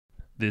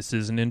This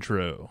is an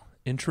intro.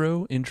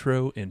 Intro.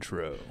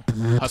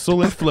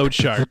 Hustle and flow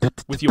chart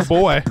with your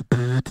boy,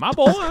 My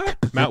boy,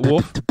 Matt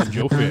Wolf and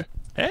Joe Fear.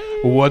 Hey.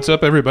 What's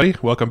up, everybody?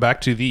 Welcome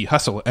back to the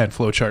Hustle and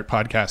Flowchart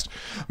podcast.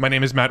 My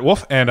name is Matt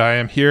Wolf, and I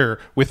am here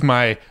with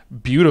my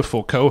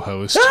beautiful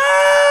co-host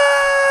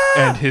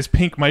and his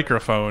pink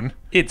microphone,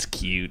 It's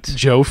cute.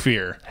 Joe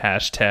Fear.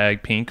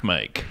 Hashtag pink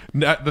mic.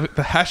 The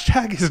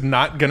hashtag is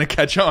not going to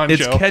catch on,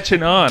 It's Joe.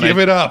 catching on. Give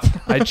it up.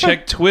 I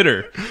checked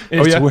Twitter.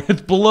 yeah?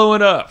 It's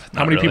blowing up.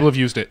 How many people have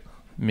used it?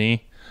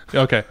 Me.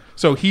 Okay,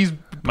 so he's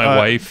My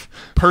wife.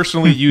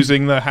 personally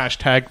using the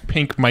hashtag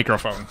pink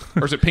microphone.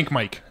 Or is it pink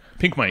mic?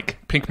 Pink mic.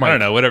 Pink mic. I don't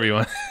know. Whatever you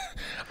want.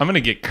 I'm going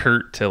to get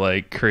Curt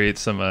to create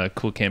some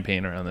cool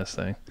campaign around this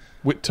thing.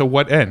 To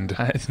what end?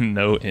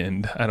 No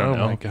end. I don't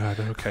know. Oh my God.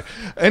 Okay.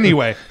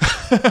 Anyway.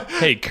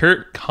 Hey,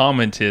 Curt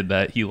commented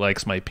that he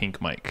likes my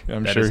pink mic.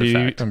 I'm That sure is a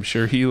fact. I'm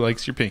sure he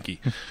likes your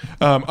pinky.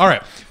 All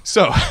right.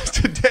 So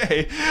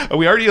today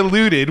we already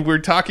alluded. We're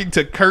talking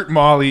to Curt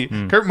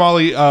Maly. Curt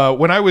Maly.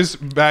 When I was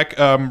back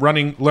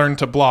running Learn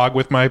to Blog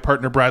with my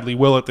partner Bradley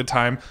Will at the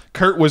time,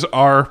 Curt was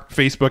our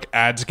Facebook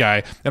ads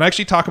guy, and I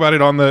actually talk about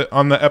it on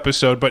the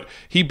episode. But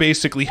he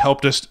basically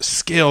helped us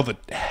scale the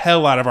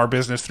hell out of our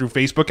business through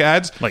Facebook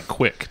ads,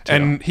 Quick. Too.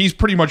 and he's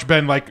pretty much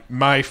been like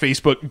my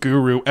Facebook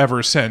guru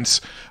ever since.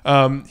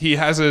 He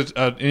has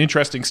an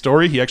interesting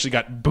story. He actually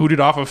got booted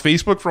off of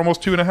Facebook for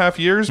almost 2.5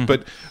 years,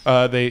 but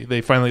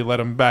they finally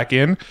let him back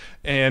in,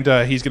 and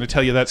he's going to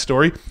tell you that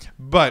story.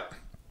 But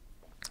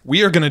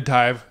we are going to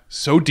dive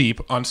so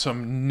deep on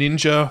some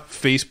ninja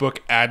Facebook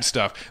ad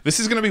stuff. This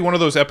is going to be one of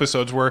those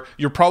episodes where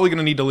you're probably going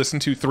to need to listen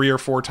to 3 or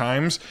 4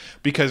 times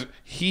because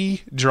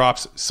he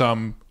drops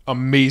some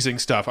amazing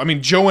stuff. I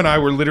mean, Joe and I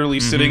were literally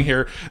sitting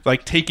here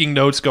taking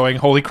notes going,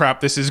 holy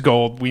crap, this is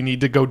gold. We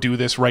need to go do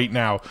this right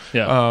now.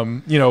 Yeah.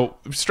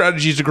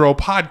 Strategies to grow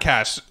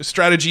podcasts,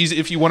 strategies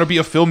if you want to be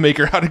a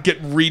filmmaker, how to get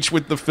reach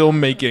with the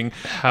filmmaking.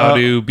 How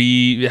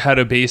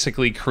to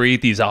basically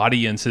create these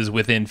audiences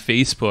within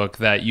Facebook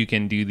that you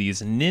can do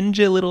these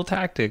ninja little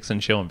tactics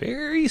and show them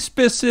very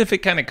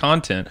specific kind of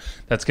content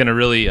that's going to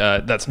really,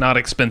 that's not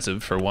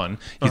expensive for one.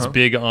 He's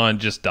big on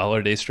just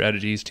 $1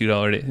 strategies,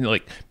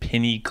 $2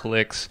 penny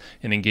clicks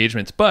and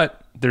engagements,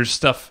 but there's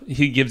stuff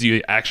he gives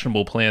you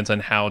actionable plans on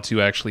how to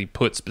actually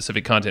put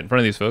specific content in front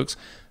of these folks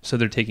so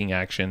they're taking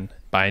action,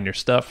 buying your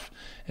stuff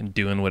and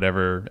doing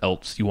whatever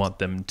else you want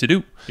them to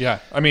do. Yeah,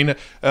 I mean,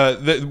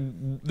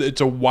 it's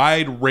a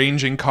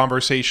wide-ranging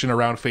conversation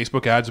around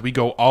Facebook ads. We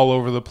go all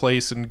over the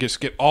place and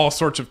just get all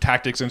sorts of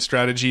tactics and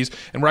strategies,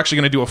 and we're actually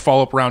going to do a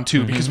follow-up round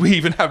too because we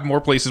even have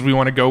more places we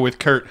want to go with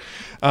Curt.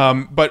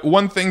 But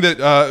one thing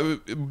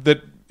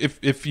that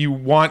if you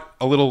want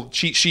a little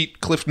cheat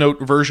sheet, cliff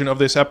note version of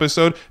this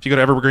episode, if you go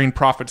to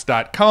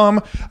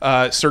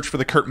evergreenprofits.com, search for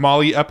the Curt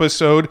Maly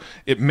episode.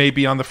 It may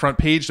be on the front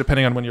page,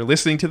 depending on when you're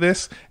listening to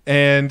this.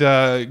 And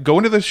go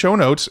into the show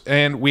notes,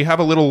 and we have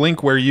a little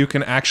link where you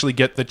can actually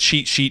get the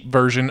cheat sheet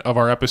version of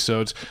our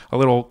episodes, a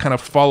little kind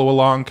of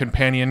follow-along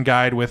companion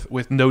guide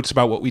with notes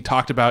about what we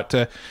talked about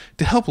to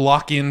help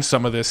lock in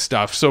some of this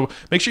stuff. So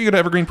make sure you go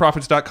to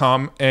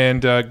evergreenprofits.com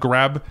and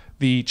grab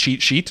the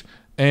cheat sheet.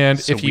 And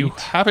if you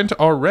haven't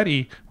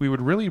already, we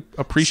would really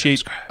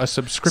appreciate a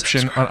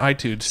subscription on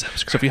iTunes.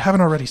 So if you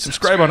haven't already,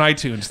 subscribe on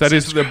iTunes. That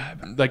is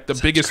the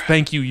biggest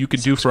thank you can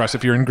do for us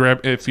if you're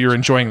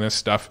enjoying this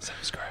stuff.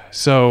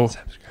 So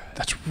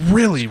that's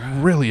really,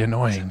 really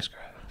annoying.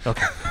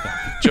 Okay.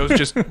 Joe's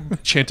just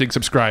chanting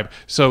subscribe.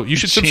 So you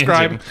should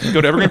subscribe.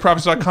 Go to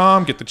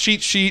evergreenprofits.com, get the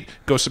cheat sheet,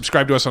 go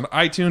subscribe to us on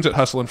iTunes at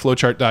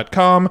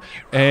hustleandflowchart.com,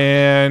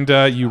 and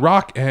you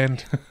rock.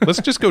 And let's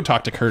just go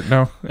talk to Curt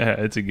now. Yeah,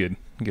 it's a good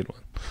one.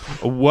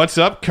 What's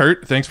up,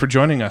 Curt? Thanks for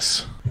joining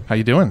us. How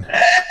you doing?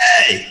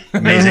 Hey!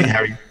 Amazing. How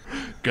are you?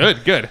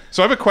 Good.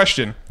 So I have a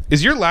question.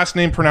 Is your last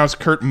name pronounced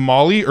Curt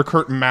Maly or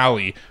Curt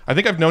Maly? I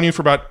think I've known you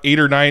for about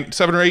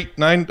 7 or 8,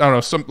 9, I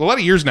don't know, a lot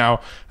of years now,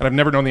 and I've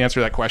never known the answer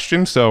to that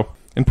question, so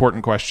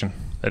important question.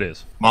 That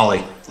is.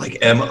 Maly, like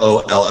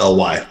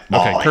Molly.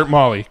 Okay, Curt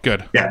Maly,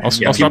 good. Yeah, I'll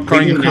stop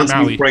calling you Curt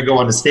Maly. Before I go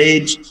on the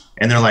stage,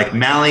 and they're like,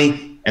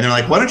 Maly, and they're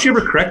like, why don't you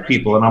ever correct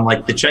people? And I'm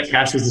like, the check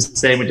cash is the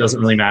same, it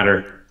doesn't really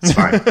matter. It's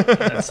fine.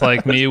 That's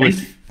like me with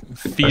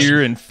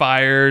fear and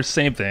fire,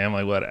 same thing. I'm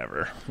like,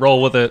 whatever.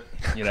 Roll with it,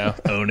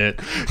 own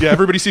it. Yeah,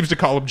 everybody seems to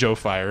call him Joe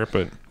Fire,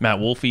 but Matt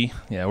Wolfie.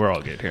 Yeah, we're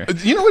all good here.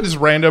 You know what is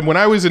random? When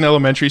I was in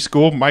elementary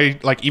school,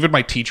 even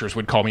my teachers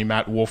would call me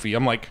Matt Wolfie.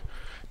 I'm like,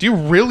 do you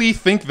really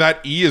think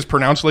that E is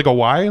pronounced like a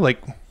Y?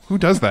 Like, who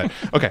does that?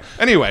 Okay.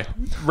 Anyway,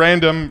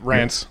 random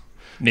rants.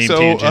 Name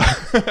tangent.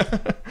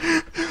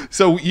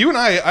 So you and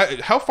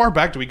I, how far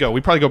back do we go?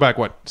 We probably go back,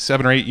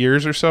 7 or 8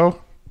 years or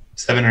so?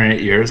 7 or 8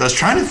 years. I was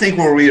trying to think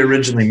where we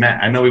originally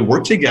met. I know we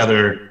worked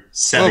together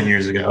 7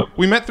 years ago.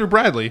 We met through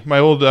Bradley, my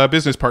old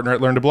business partner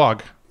at Learn to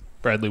Blog.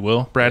 Bradley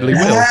Will.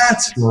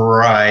 That's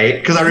right.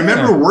 Because I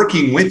remember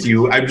working with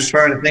you. I'm just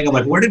trying to think. I'm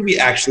like, where did we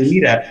actually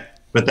meet at?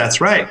 But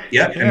that's right.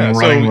 Yep. Yeah, and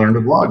running Learn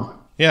to Blog.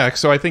 Yeah.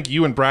 So I think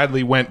you and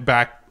Bradley went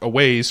back a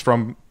ways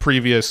from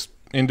previous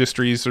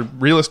industries or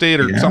real estate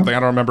or something. I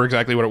don't remember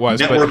exactly what it was.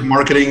 Network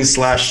marketing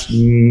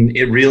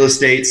 / real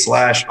estate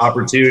 /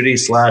 opportunity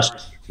 /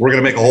 we're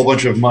going to make a whole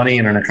bunch of money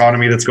in an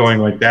economy that's going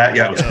like that.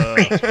 Yeah.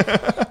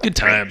 Good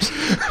times.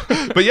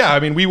 But yeah, I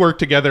mean, we worked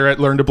together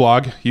at Learn to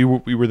Blog. We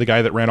were the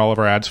guy that ran all of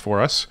our ads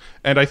for us.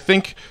 And I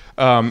think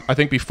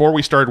before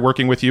we started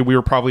working with you, we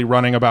were probably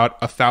running about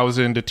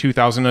 $1,000 to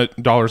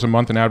 $2,000 a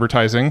month in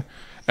advertising.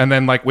 And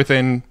then like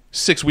within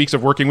 6 weeks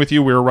of working with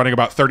you, we were running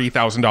about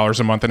 $30,000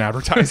 a month in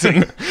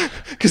advertising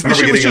because the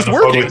shit was just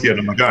working. With you, and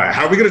I'm like, all right,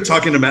 how are we going to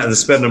talk into Matt into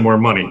spending more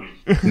money?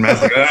 And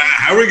Matt's like,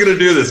 how are we going to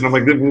do this? And I'm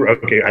like,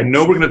 okay, I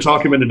know we're going to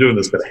talk him into doing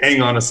this, but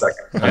hang on a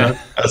second.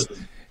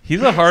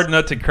 He's a hard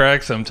nut to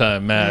crack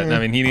sometime, Matt. I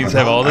mean, he needs to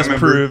have all this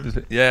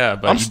proved. Yeah,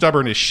 but I'm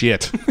stubborn as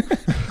shit.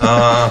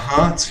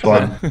 It's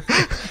fun.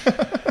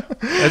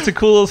 That's a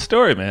cool little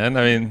story, man.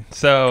 I mean,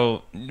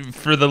 so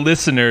for the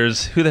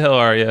listeners, who the hell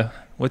are you?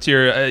 What's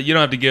your? You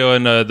don't have to go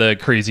into the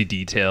crazy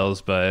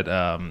details, but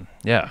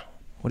yeah,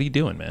 what are you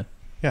doing, man?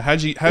 Yeah, how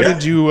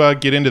did you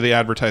get into the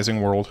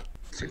advertising world?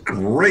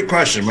 Great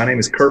question. My name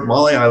is Curt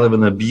Maly. I live in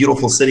the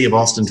beautiful city of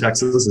Austin,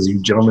 Texas, as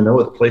you gentlemen know,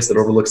 a place that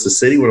overlooks the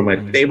city. One of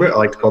my favorite. I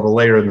like to call the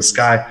layer in the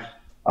sky.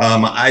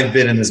 I've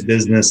been in this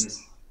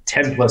business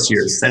 10 plus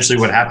years. Essentially,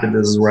 what happened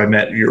is where I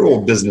met your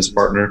old business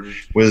partner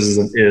is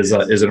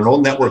an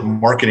old network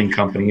marketing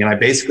company, and I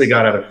basically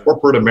got out of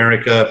corporate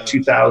America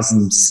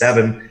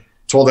 2007.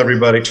 Told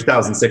everybody,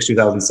 2006,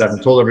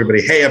 2007, told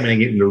everybody, hey, I'm going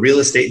to get into real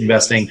estate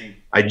investing.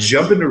 I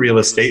jump into real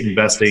estate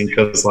investing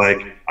because, like,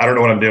 I don't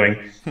know what I'm doing.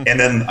 And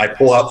then I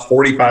pull out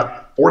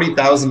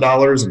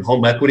 $40,000 in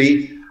home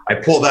equity. I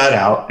pull that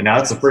out. And now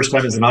it's the first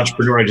time as an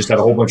entrepreneur, I just had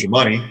a whole bunch of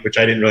money, which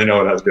I didn't really know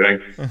what I was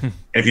doing. And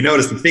if you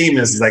notice, the theme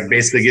is like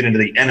basically get into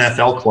the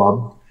NFL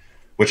club,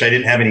 which I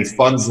didn't have any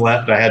funds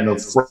left. I had no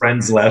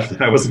friends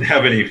left. I wasn't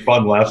having any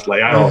fun left.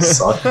 Like, I all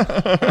suck.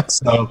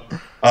 So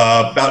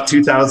about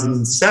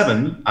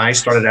 2007, I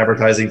started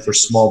advertising for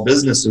small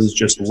businesses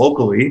just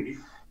locally.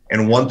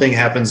 And one thing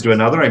happens to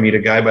another. I meet a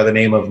guy by the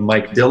name of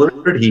Mike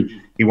Dillard.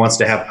 He wants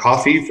to have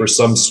coffee for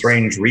some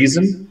strange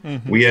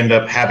reason. We end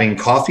up having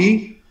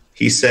coffee.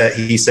 He says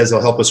he'll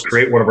help us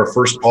create one of our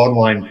first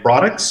online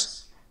products.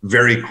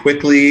 Very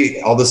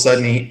quickly, all of a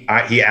sudden,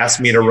 he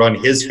asked me to run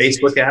his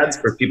Facebook ads.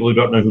 For people who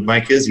don't know who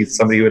Mike is, he's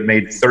somebody who had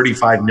made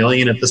 $35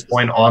 million at this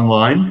point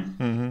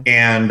online.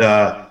 And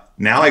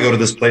now I go to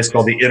this place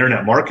called the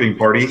Internet Marketing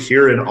Party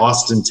here in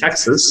Austin,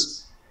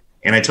 Texas.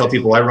 And I tell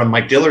people I run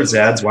Mike Dillard's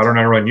ads. Why don't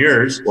I run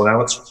yours? Well, now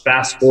let's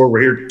fast forward.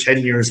 We're here 10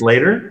 years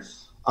later.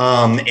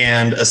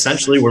 And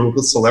essentially, we're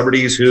with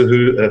celebrities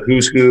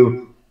who's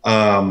who.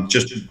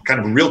 Just kind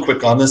of real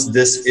quick on this.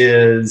 This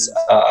is...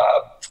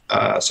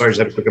 sorry, just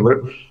had a quick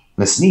alert.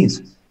 The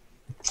sneeze.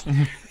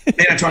 San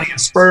Antonio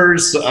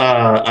Spurs,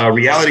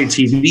 reality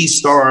TV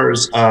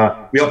stars.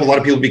 We help a lot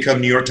of people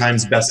become New York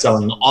Times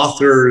bestselling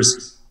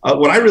authors.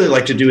 What I really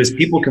like to do is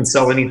people can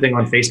sell anything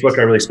on Facebook.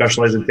 I really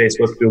specialize in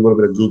Facebook, do a little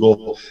bit of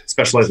Google,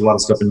 specialize a lot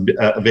of stuff in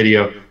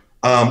video.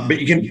 But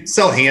you can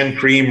sell hand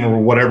cream or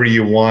whatever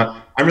you want.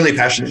 I'm really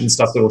passionate in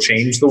stuff that will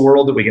change the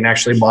world that we can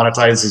actually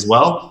monetize as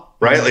well,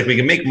 right? Like we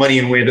can make money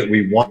in a way that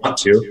we want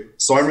to.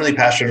 So I'm really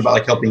passionate about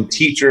like helping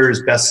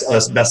teachers,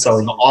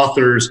 best-selling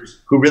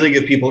authors who really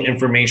give people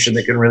information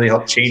that can really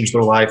help change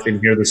their life and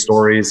hear the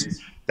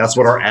stories. That's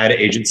what our ad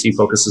agency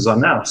focuses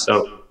on now.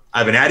 So I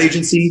have an ad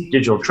agency,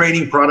 digital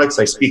training products.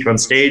 I speak on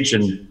stage,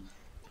 and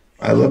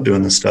I love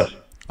doing this stuff.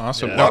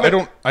 Awesome. Yeah.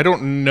 Now, I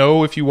don't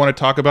know if you want to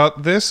talk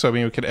about this. I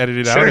mean, we could edit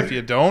it out if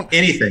you don't.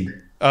 Anything.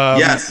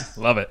 Yes.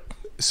 Love it.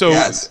 So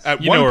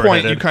at one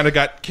point, you kind of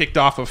got kicked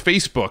off of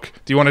Facebook.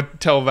 Do you want to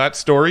tell that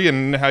story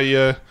and how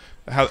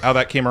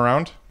that came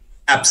around?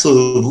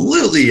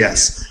 Absolutely,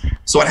 yes.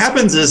 So what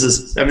happens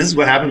is this is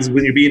what happens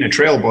when you're being a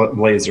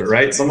trailblazer,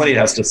 right? Somebody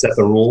has to set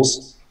the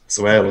rules. That's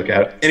the way I look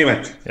at it.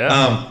 Anyway,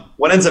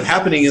 what ends up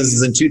happening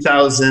is in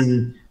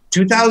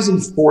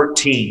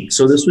 2014.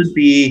 So this would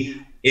be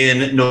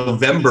in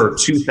November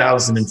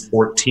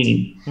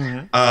 2014.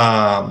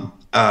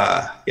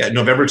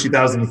 November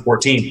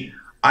 2014.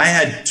 I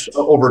had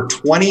over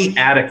 20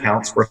 ad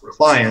accounts for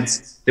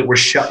clients that were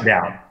shut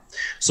down.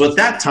 So at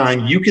that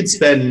time, you could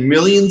spend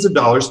millions of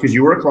dollars because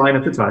you were a client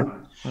at the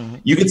time.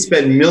 You could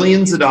spend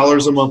millions of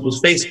dollars a month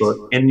with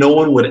Facebook and no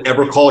one would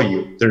ever call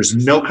you. There's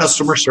no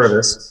customer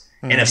service.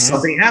 And if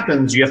something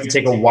happens, you have to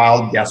take a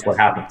wild guess what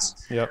happens.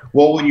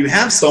 Well, when you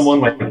have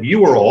someone like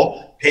you are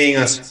all paying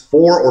us $4,000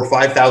 or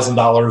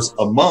 $5,000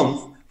 a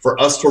month for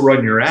us to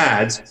run your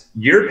ads,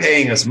 you're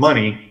paying us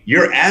money,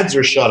 your ads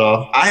are shut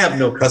off, I have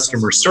no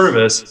customer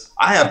service,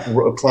 I have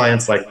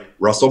clients like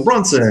Russell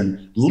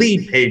Brunson,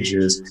 Lead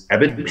Pages,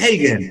 Eben,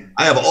 Pagan,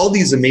 I have all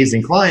these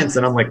amazing clients,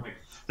 and I'm like,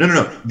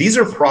 no, these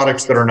are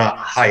products that are not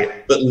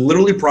hype, but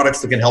literally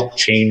products that can help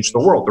change the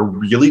world. They're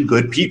really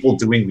good people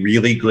doing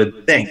really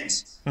good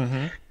things.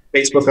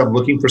 Facebook, I'm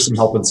looking for some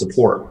help and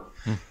support.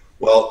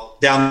 Well,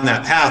 down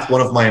that path, one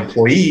of my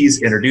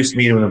employees introduced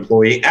me to an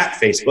employee at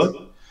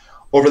Facebook.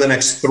 Over the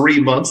next 3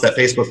 months, that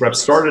Facebook rep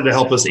started to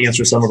help us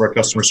answer some of our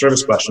customer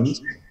service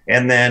questions.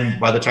 And then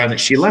by the time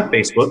that she left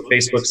Facebook,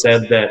 Facebook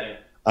said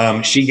that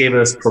She gave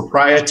us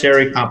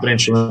proprietary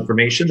confidential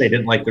information. They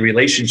didn't like the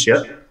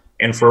relationship.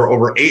 And for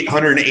over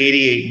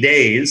 888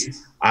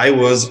 days, I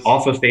was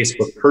off of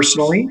Facebook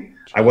personally.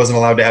 I wasn't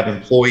allowed to have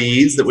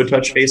employees that would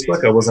touch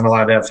Facebook. I wasn't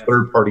allowed to have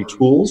third-party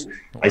tools.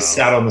 Wow. I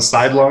sat on the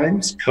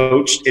sidelines,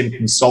 coached and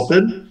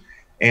consulted.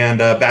 And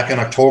back in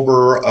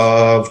October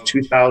of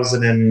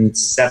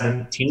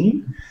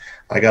 2017,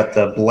 I got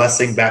the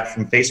blessing back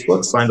from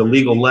Facebook, signed a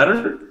legal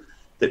letter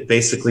that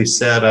basically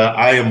said,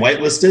 I am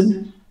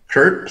whitelisted.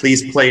 Curt,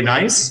 please play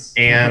nice.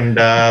 And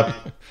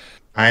I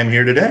am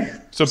here today.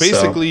 So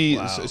basically,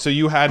 so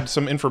you had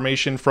some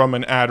information from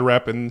an ad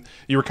rep, and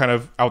you were kind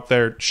of out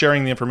there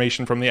sharing the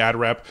information from the ad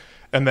rep,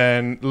 and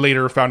then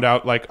later found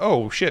out like,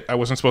 oh shit, I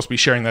wasn't supposed to be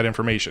sharing that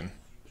information.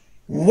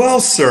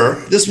 Well,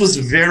 sir, this was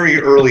very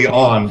early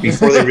on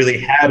before they really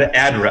had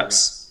ad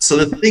reps. So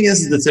the thing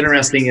is that's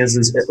interesting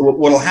is what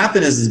will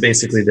happen is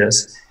basically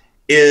this,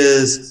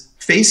 is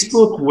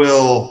Facebook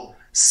will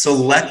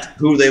select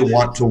who they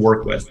want to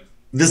work with.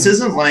 This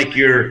isn't like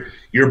you're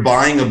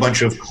buying a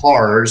bunch of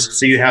cars,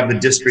 so you have the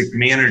district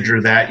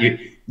manager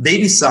they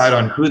decide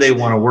on who they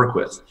want to work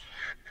with.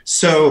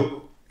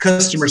 So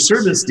customer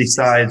service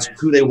decides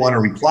who they want to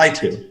reply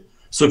to.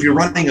 So if you're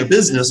running a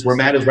business where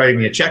Matt is writing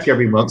me a check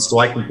every month so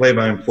I can pay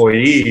my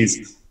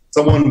employees,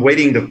 someone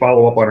waiting to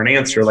follow up on an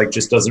answer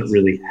just doesn't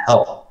really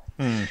help.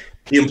 The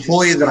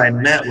employee that I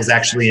met was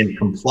actually in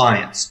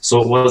compliance,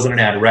 so it wasn't an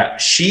ad rep.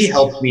 She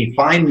helped me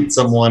find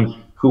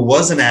someone who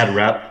was an ad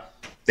rep.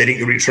 They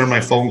didn't return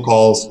my phone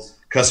calls.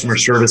 Customer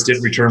service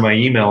didn't return my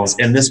emails.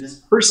 And this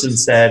person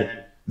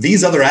said,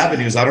 these other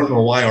avenues, I don't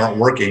know why aren't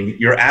working.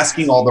 You're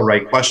asking all the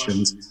right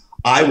questions.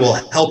 I will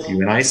help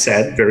you. And I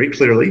said very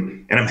clearly,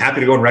 and I'm happy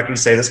to go on record and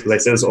say this because I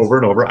say this over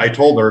and over. I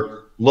told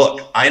her,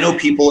 look, I know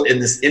people in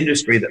this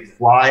industry that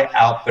fly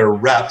out their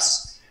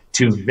reps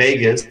to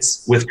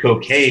Vegas with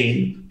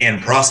cocaine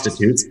and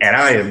prostitutes. And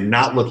I am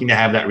not looking to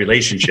have that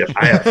relationship.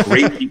 I have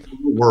great people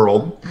in the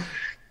world.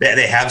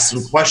 They have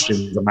some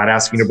questions. I'm not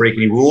asking you to break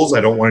any rules.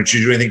 I don't want you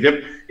to do anything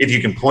different. If you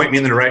can point me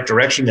in the right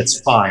direction, that's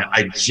fine.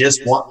 I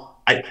just want,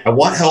 I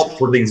want help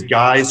for these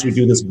guys who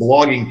do this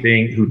blogging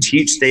thing, who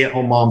teach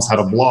stay-at-home moms how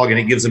to blog, and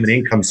it gives them an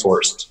income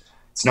source.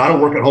 It's not a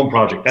work-at-home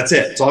project. That's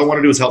it. That's all I want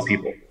to do is help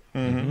people.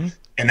 Mm-hmm.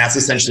 And that's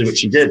essentially what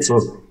she did.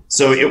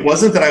 So it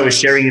wasn't that I was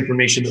sharing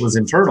information that was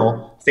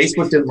internal.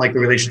 Facebook didn't like the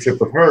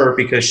relationship with her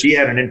because she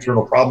had an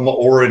internal problem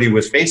already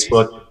with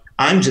Facebook.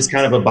 I'm just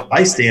kind of a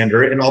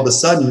bystander, and all of a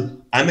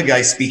sudden, I'm a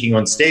guy speaking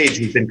on stage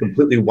who's been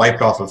completely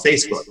wiped off of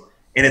Facebook.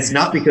 And it's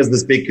not because of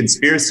this big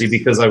conspiracy,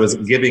 because I was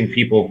giving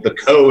people the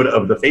code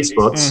of the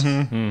Facebooks.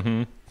 Mm-hmm.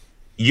 Mm-hmm.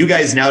 You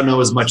guys now know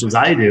as much as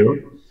I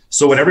do.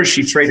 So whenever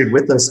she traded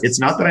with us, it's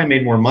not that I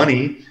made more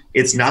money.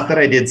 It's not that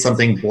I did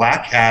something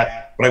black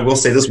hat. But I will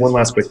say this one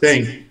last quick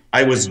thing.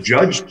 I was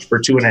judged for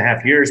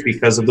 2.5 years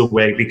because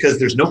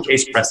there's no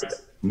case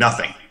precedent,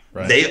 nothing.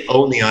 Right. They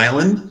own the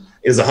island.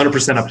 It is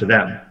 100% up to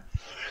them.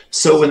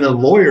 So when the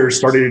lawyers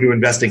started to do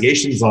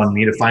investigations on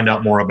me to find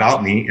out more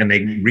about me, and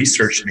they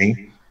researched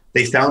me,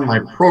 they found my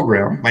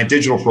program, my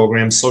digital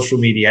program, Social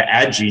Media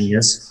Ad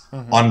Genius,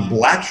 on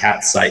black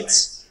hat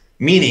sites.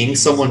 Meaning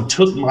someone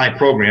took my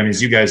program,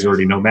 as you guys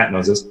already know, Matt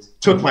knows this,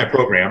 took my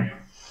program,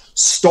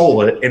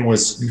 stole it, and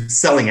was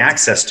selling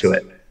access to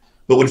it.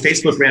 But when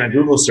Facebook ran a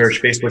Google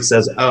search, Facebook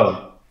says,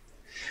 oh,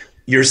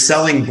 you're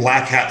selling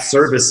black hat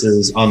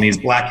services on these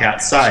black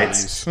hat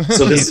sites.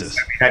 So this is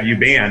why we have you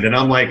banned. And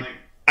I'm like,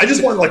 I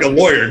just want like a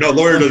lawyer. No,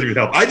 lawyer doesn't even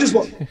help.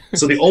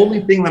 So the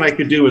only thing that I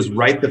could do is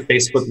write the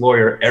Facebook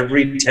lawyer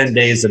every 10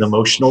 days an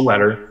emotional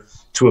letter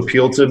to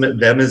appeal to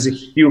them as a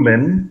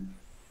human.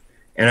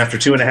 And after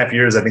 2.5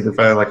 years, I think they're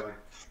finally like,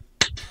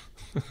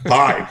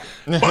 bye.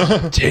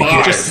 Bye.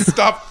 Just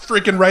stop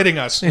freaking writing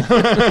us.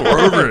 We're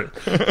over it.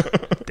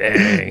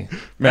 Dang.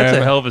 That's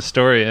a hell of a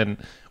story. And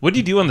what do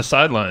you do on the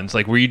sidelines?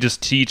 Like, were you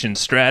just teaching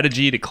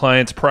strategy to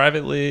clients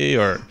privately,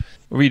 or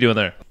what were you doing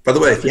there? By the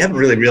way, if you haven't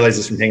really realized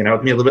this from hanging out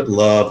with me a little bit,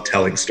 love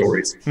telling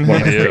stories.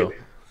 I do.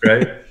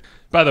 Right?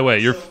 By the way,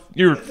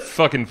 you're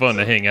fucking fun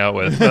to hang out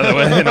with. By the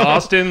way, in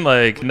Austin,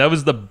 like, that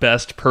was the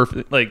best,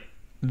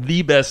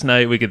 the best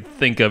night we could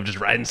think of, just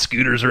riding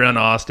scooters around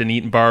Austin,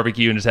 eating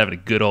barbecue, and just having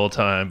a good old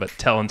time. But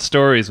telling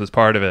stories was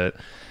part of it.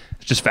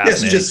 It's just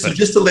fascinating. Yeah, so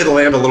just to lay the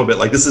land a little bit,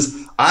 like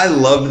I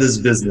love this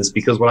business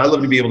because what I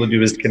love to be able to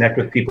do is connect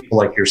with people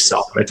like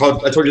yourself. And I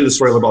told you the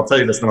story a little bit. I'll tell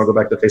you this, and then I'll go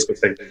back to the Facebook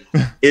thing.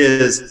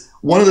 Is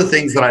one of the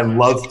things that I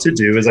love to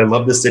do is I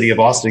love the city of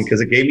Austin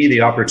because it gave me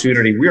the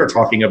opportunity we are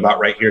talking about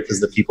right here because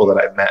the people that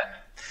I've met.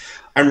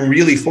 I'm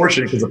really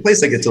fortunate because the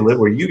place I get to live,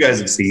 where you guys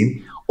have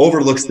seen,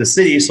 overlooks the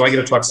city. So I get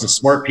to talk to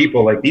smart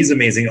people like these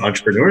amazing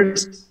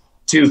entrepreneurs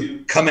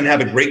to come and have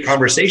a great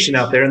conversation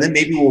out there. And then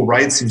maybe we'll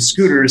ride some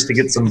scooters to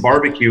get some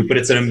barbecue, but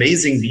it's an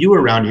amazing view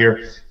around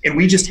here. And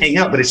we just hang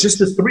out, but it's just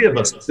the three of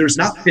us. There's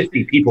not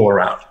 50 people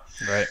around.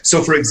 Right.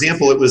 So for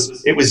example, it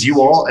was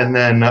you all. And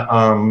then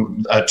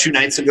 2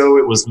 nights ago,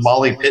 it was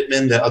Molly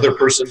Pittman, the other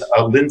person,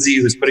 Lindsay,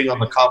 who's putting on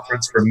the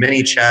conference for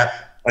ManyChat.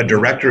 a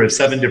director of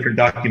 7 different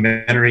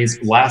documentaries.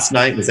 Last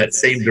night was that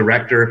same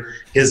director,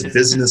 his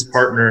business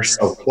partner,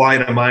 a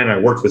client of mine I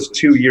worked with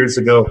 2 years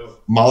ago,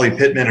 Molly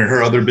Pittman, and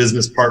her other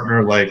business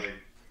partner. Like,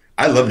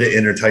 I love to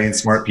entertain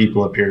smart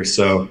people up here.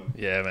 So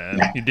yeah, man,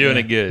 you're doing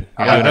it good.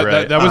 You're doing it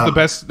right. That was the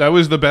best. That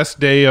was the best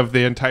day of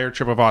the entire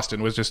trip of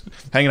Austin. Was just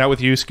hanging out with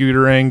you,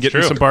 scootering,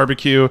 getting some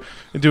barbecue,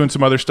 and doing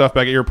some other stuff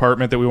back at your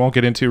apartment that we won't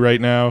get into right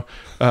now.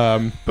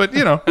 But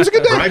you know, it was a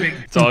good day. bribing.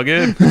 It's all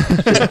good.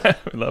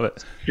 We love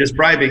it. Just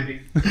bribing.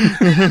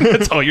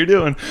 That's all you're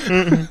doing.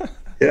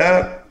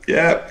 Yeah.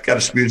 Got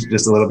to smooth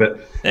just a little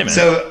bit. Hey, man.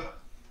 So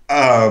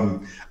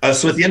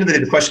at the end of the day,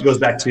 the question goes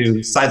back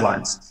to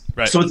sidelines.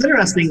 Right. So what's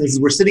interesting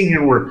is we're sitting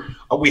here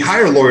and we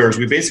hire lawyers.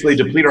 We basically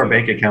deplete our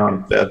bank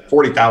account,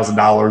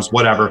 $40,000,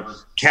 whatever,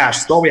 cash,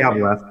 that's all we have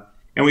left.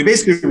 And we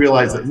basically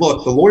realize that,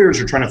 look, the lawyers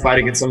are trying to fight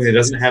against something that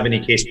doesn't have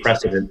any case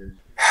precedent.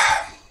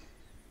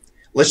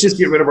 Let's just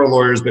get rid of our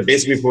lawyers. But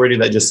basically, before we do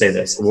that, just say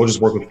this. We'll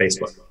just work with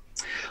Facebook.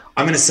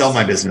 I'm going to sell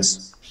my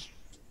business.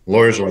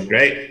 Lawyers are like,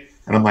 great.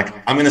 And I'm like,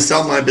 I'm going to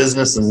sell my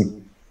business and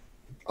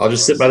I'll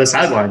just sit by the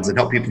sidelines and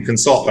help people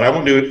consult, but I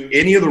won't do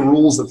any of the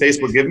rules that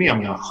Facebook give me.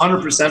 I'm going to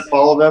 100%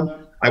 follow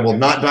them. I will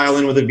not dial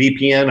in with a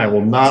VPN. I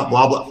will not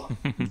blah, blah.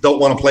 Don't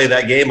want to play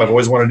that game. I've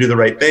always wanted to do the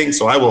right thing.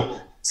 So I will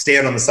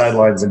stand on the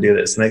sidelines and do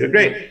this. And they go,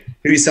 great.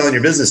 Who are you selling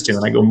your business to?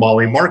 And I go,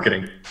 Maly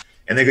Marketing.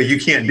 And they go, you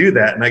can't do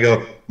that. And I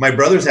go, my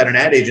brother's had an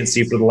ad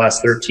agency for the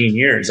last 13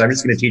 years. I'm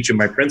just going to teach him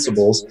my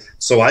principles.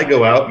 So I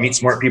go out, meet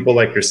smart people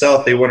like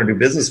yourself. They want to do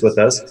business with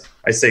us.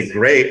 I say,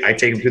 great. I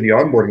take them through the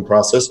onboarding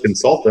process,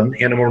 consult them,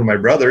 hand them over to my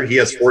brother. He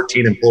has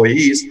 14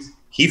 employees.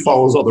 He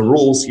follows all the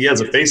rules. He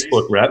has a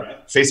Facebook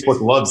rep.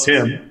 Facebook loves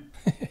him.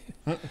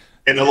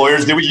 And the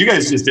lawyers did what you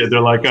guys just did.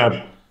 They're like,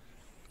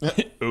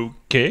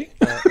 okay.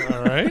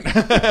 All right.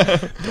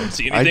 Don't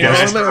see anything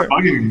wrong there.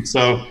 bugging.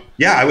 So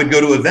yeah, I would go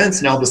to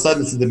events. Now, all of a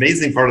sudden, this is the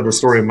amazing part of the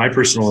story, in my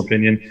personal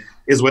opinion,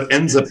 is what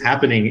ends up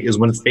happening is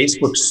when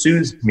Facebook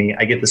sues me,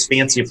 I get this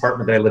fancy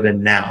apartment that I live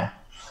in now.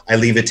 I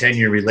leave a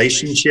 10-year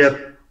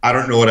relationship. I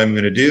don't know what I'm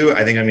going to do.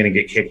 I think I'm going to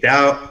get kicked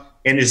out.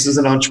 And this is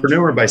an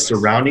entrepreneur by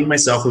surrounding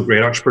myself with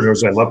great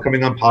entrepreneurs. I love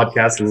coming on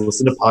podcasts and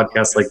listen to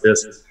podcasts like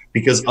this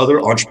because other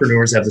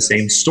entrepreneurs have the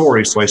same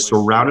story. So I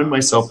surrounded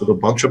myself with a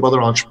bunch of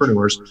other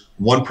entrepreneurs.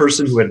 One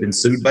person who had been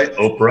sued by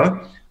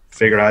Oprah,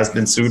 figured I've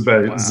been sued by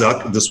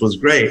Zuck. This was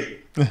great.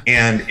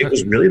 And it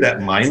was really that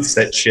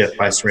mindset shift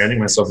by surrounding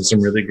myself with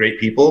some really great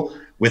people.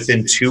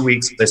 Within 2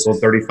 weeks, they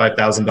sold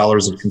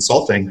 $35,000 of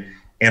consulting.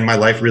 And my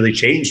life really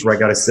changed where I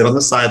got to sit on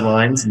the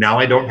sidelines. Now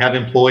I don't have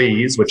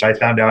employees, which I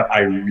found out I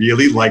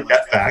really like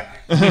that fact.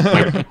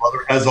 My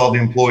brother has all the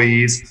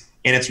employees,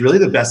 and it's really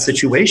the best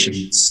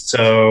situation.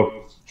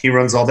 So he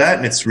runs all that,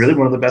 and it's really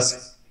one of the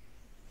best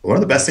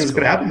things that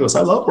could happen to us.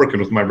 I love working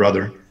with my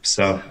brother.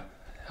 So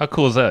how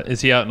cool is that?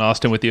 Is he out in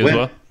Austin with you as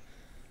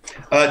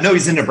well? No,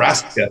 he's in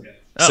Nebraska.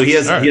 So he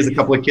has a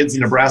couple of kids in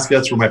Nebraska.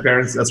 That's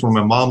where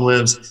my mom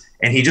lives.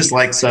 And he just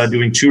likes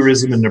doing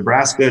tourism in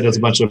Nebraska, does a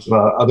bunch of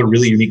other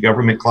really unique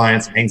government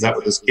clients, hangs out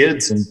with his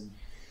kids, and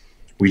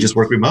we just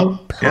work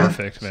remote.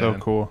 Perfect, man. So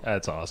cool.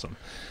 That's awesome.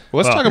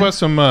 Well, let's talk about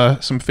some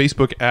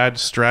Facebook ad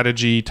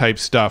strategy type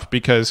stuff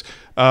because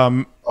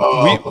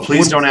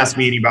please don't ask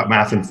me any about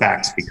math and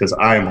facts because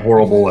I am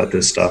horrible at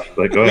this stuff.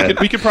 But go ahead.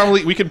 We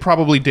could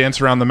probably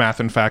dance around the math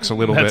and facts a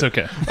little bit. That's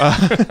okay.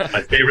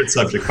 My favorite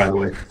subject, by the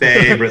way.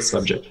 Favorite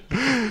subject.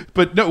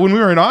 But no, when we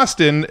were in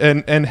Austin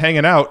and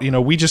hanging out,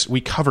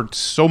 we covered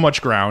so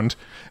much ground,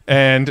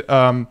 and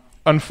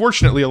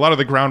unfortunately, a lot of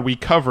the ground we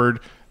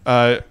covered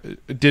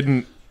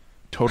didn't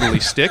totally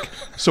stick.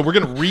 So we're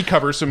going to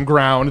recover some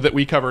ground that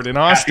we covered in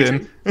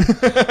Austin.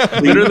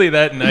 Literally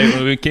that night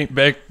when we came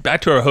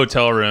back to our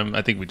hotel room,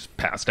 I think we just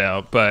passed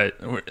out.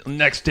 But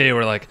next day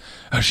we're like,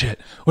 oh shit,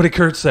 what did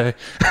Curt say?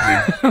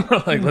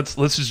 We're like, let's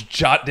just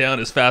jot down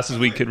as fast as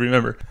we could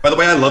remember. By the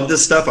way, I love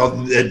this stuff.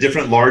 At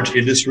different large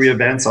industry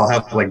events, I'll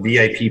have like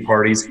VIP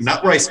parties,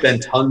 not where I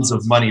spend tons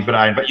of money, but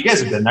I invite, you guys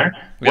have been there,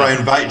 where I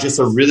invite just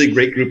a really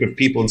great group of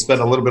people and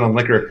spend a little bit on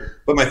liquor.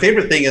 But my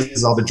favorite thing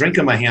is I'll have a drink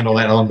in my hand all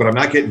night long, but I'm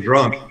not getting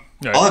drunk.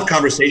 Right. I'll have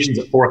conversations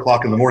at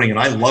 4:00 in the morning, and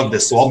I love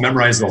this. So I'll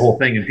memorize the whole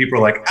thing. And people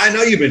are like, I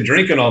know you've been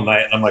drinking all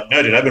night. And I'm like,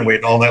 no, dude, I've been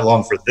waiting all night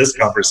long for this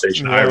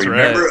conversation. That's I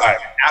remember. Right.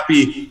 I'm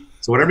happy.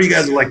 So whatever you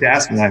guys would like to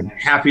ask me, I'm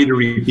happy to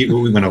repeat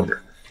what we went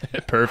over.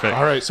 Perfect.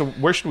 All right. So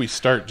where should we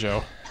start,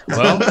 Joe?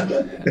 Well,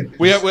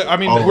 we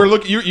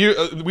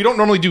don't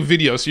normally do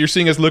video. So you're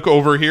seeing us look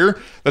over here.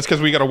 That's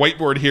because we got a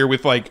whiteboard here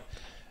with like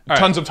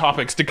tons of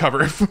topics to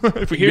cover. If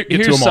we get to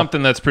them all. Here's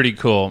something that's pretty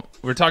cool.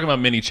 We're talking about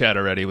ManyChat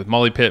already with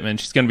Molly Pittman.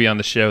 She's going to be on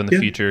the show in the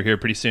future here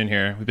pretty soon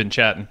here. We've been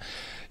chatting.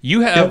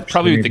 You have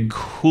probably the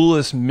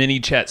coolest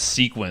ManyChat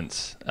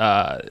sequence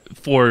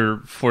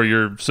for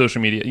your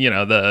social media,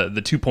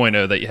 the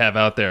 2.0 that you have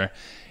out there.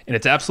 And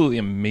it's absolutely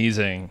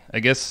amazing.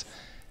 I guess.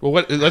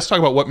 Well, let's talk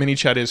about what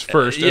ManyChat is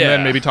first, and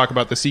then maybe talk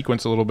about the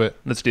sequence a little bit.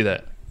 Let's do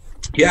that.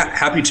 Yeah,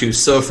 happy to.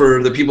 So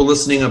for the people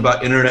listening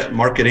about internet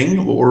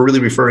marketing, what we're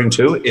really referring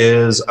to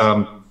is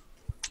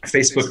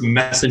Facebook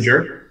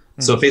Messenger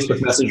So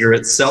Facebook Messenger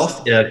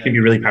itself can be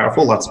really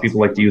powerful. Lots of people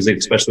like to use it,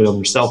 especially on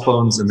their cell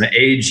phones, and the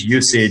age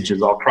usage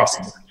is all across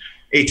the board.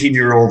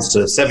 18-year-olds to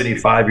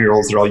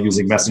 75-year-olds, they're all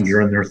using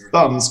Messenger in their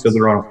thumbs because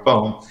they're on a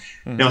phone.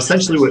 Now,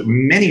 essentially what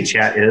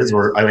ManyChat is,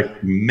 or I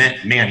like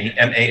Manny,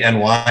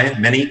 M-A-N-Y,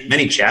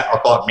 ManyChat. I'll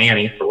call it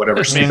Manny for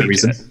whatever stupid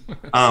reason.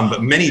 But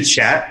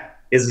ManyChat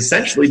is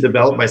essentially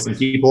developed by some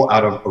people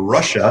out of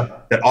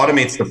Russia that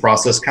automates the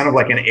process, kind of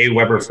like an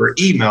Aweber for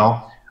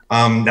email.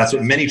 That's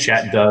what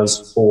ManyChat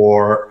does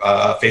for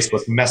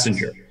Facebook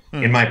Messenger.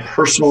 In my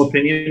personal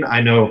opinion,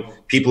 I know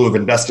people who have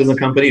invested in the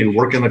company, who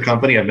work in the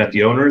company. I've met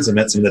the owners, I've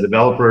met some of the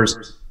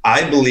developers.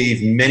 I believe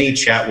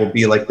ManyChat will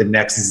be like the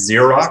next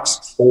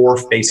Xerox for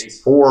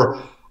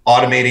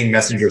automating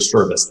messenger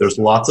service. There's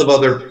lots of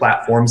other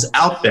platforms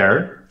out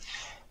there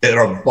that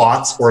are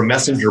bots or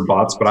messenger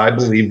bots, but I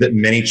believe that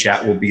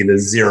ManyChat will be the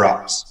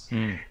Xerox.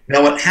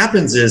 Now, what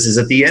happens is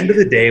at the end of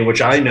the day,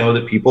 which I know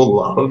that people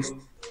love,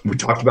 we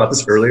talked about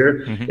this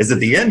earlier, is at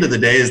the end of the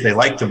day is they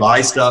like to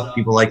buy stuff.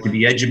 People like to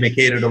be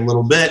educated a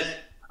little bit.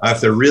 If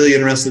they're really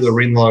interested in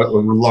reading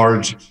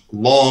large,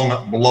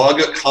 long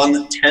blog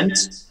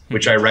content,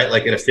 which I write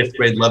like at a 5th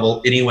grade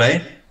level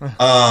anyway.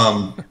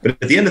 But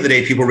at the end of the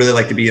day, people really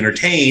like to be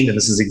entertained. And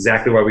this is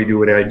exactly why we do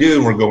what I do.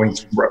 And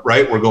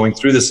we're going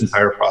through this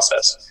entire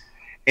process.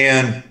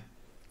 And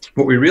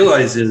what we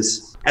realize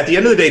is at the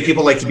end of the day,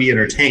 people like to be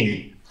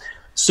entertained.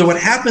 So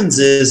what happens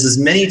is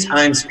many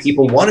times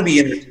people want to be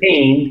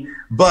entertained,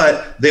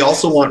 but they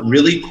also want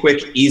really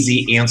quick,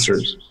 easy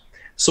answers.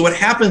 So what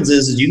happens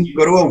is you can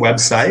go to a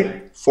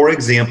website, for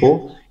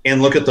example,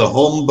 and look at the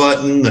home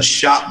button, the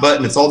shop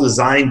button. It's all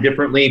designed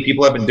differently.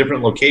 People have in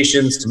different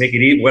locations to make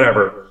it easy,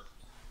 whatever.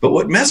 But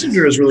what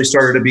Messenger has really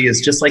started to be is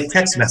just like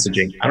text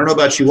messaging. I don't know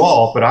about you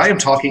all, but I am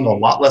talking a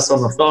lot less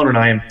on the phone and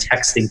I am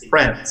texting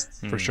friends.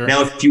 For sure.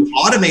 Now, if you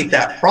automate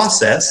that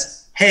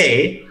process,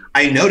 hey,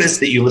 I noticed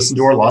that you listened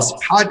to our last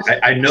podcast.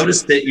 I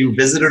noticed that you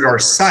visited our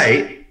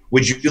site.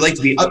 Would you like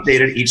to be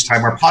updated each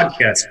time our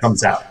podcast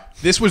comes out?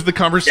 This was the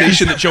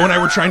conversation that Joe and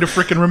I were trying to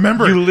freaking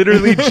remember. You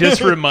literally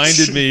just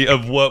reminded me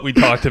of what we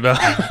talked about.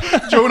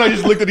 Joe and I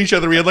just looked at each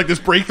other. We had like this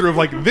breakthrough of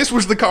like, this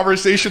was the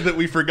conversation that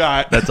we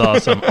forgot. That's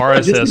awesome.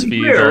 RSS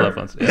feeds, all that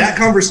fun stuff. That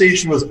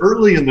conversation was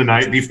early in the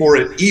night before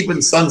it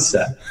even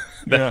sunset.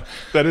 Yeah,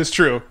 that is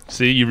true.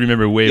 See, you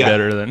remember way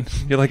better than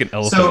you're like an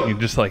elephant. So, you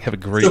just like have a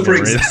great so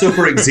memory. So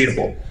for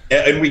example,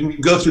 and we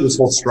can go through this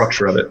whole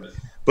structure of it,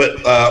 but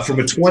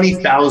from a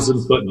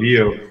 20,000 foot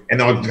view,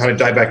 and then I'll kind of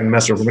dive back in the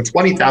messenger. From a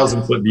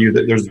 20,000 foot view,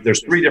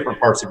 there's 3 different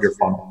parts of your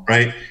funnel,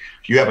 right?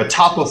 You have a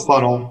top of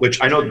funnel,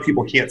 which I know that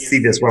people can't see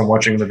this when I'm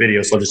watching the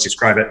video, so I'll just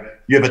describe it.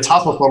 You have a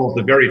top of funnel at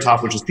the very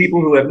top, which is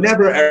people who have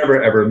never,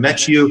 ever, ever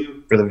met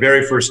you for the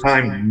very first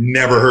time,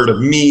 never heard of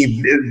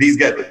me. These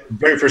guys, the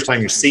very first time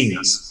you're seeing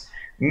us.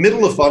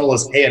 Middle of funnel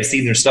is, hey, I've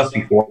seen their stuff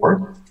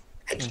before.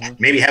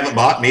 Maybe haven't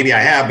bought, maybe I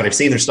have, but I've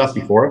seen their stuff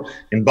before.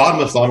 And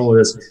bottom of funnel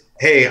is,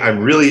 hey,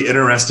 I'm really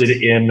interested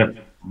in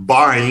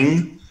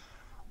buying,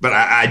 but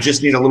I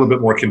just need a little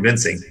bit more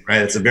convincing,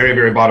 right? It's a very,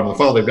 very bottom of the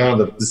funnel. They've gone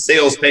to the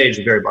sales page,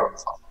 the very bottom of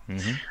the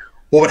funnel.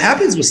 Well, what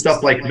happens with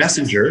stuff like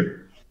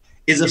Messenger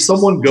is if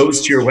someone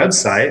goes to your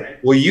website,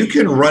 well, you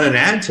can run an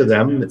ad to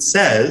them that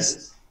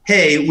says,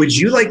 hey, would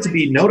you like to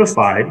be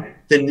notified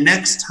the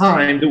next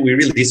time that we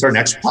release our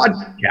next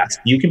podcast?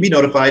 You can be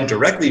notified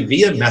directly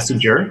via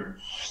Messenger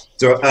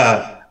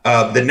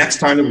the next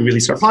time that we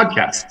release our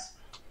podcast.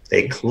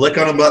 They click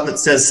on a button that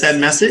says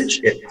send message.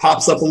 It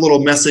pops up a little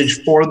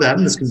message for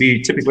them. This can be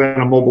typically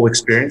on a mobile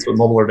experience with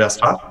mobile or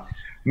desktop.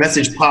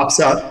 Message pops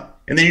up,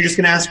 and then you're just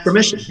going to ask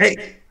permission.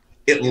 Hey,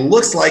 it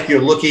looks like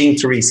you're looking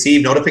to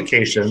receive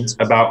notifications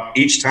about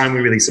each time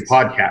we release a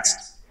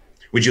podcast.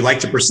 Would you like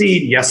to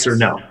proceed? Yes or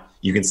no?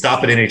 You can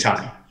stop at any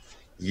time.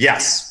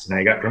 Yes. Now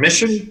you got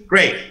permission?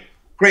 Great.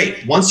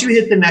 Great. Once you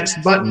hit the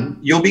next button,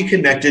 you'll be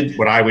connected,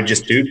 what I would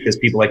just do, because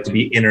people like to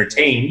be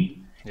entertained,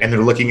 and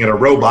they're looking at a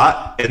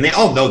robot, and they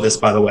all know this,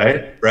 by the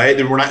way, right?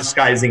 We're not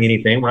disguising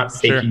anything. We're not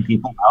faking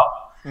people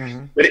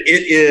out. But it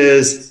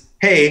is,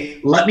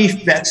 hey, let me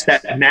fetch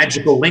that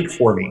magical link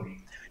for me.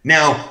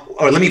 Now,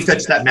 or let me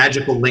fetch that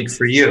magical link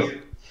for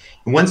you.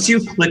 Once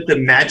you click the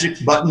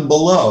magic button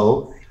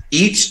below,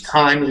 each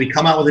time we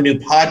come out with a new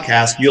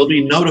podcast, you'll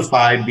be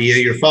notified via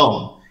your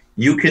phone.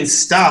 You can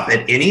stop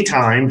at any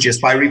time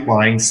just by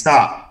replying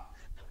stop.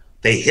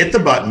 They hit the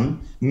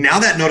button. Now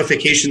that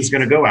notification is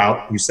going to go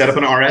out. You set up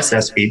an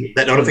RSS feed.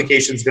 That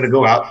notification is going to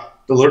go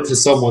out, alert to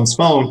someone's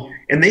phone,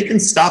 and they can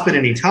stop at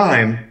any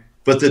time.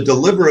 But the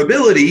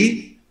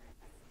deliverability,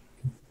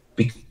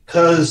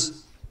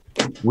 because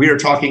we are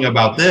talking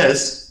about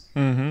this,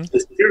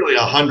 is nearly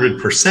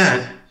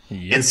 100%.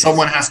 And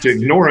someone has to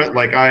ignore it,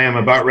 like I am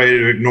about ready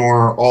to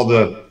ignore all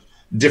the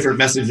different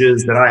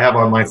messages that I have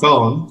on my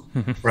phone,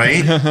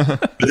 right?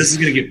 But this is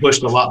going to get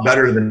pushed a lot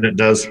better than it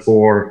does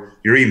for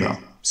your email.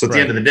 So at the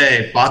end of the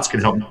day, bots can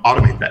help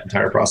automate that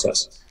entire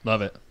process.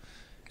 Love it.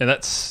 And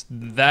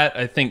that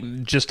I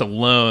think just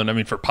alone, I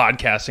mean, for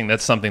podcasting,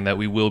 that's something that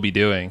we will be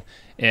doing.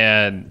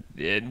 And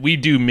we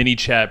do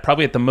ManyChat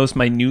probably at the most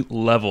minute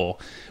level.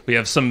 We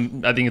have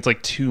I think it's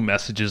like 2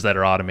 messages that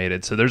are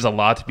automated. So there's a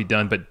lot to be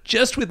done. But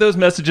just with those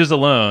messages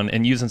alone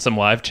and using some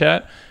live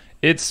chat,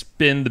 it's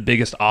been the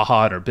biggest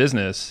aha in our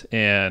business.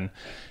 And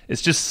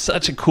it's just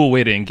such a cool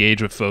way to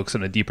engage with folks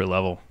on a deeper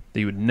level that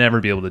you would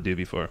never be able to do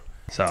before.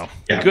 So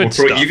yeah, good for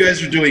stuff. What you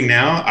guys are doing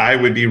now, I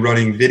would be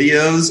running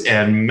videos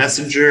and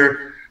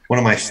Messenger. One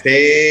of my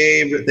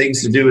favorite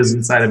things to do is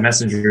inside of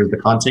Messenger, the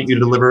content you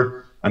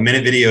deliver, a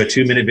minute video, a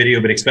 2-minute video,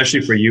 but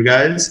especially for you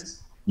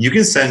guys, you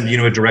can send,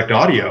 a direct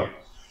audio.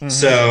 Mm-hmm.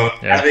 So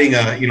having a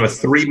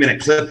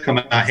 3-minute clip come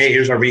out, hey,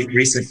 here's our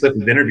recent clip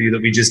of interview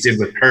that we just did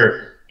with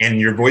Curt, and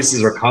your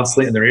voices are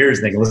constantly in their ears,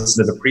 and they can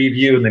listen to the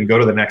preview and then go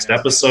to the next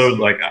episode.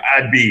 Like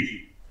I'd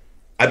be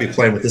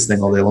playing with this thing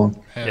all day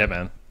long. Yeah,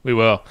 man, we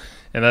will.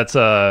 And that's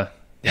I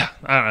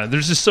don't know.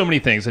 There's just so many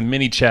things. And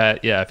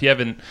ManyChat, if you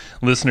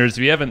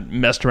haven't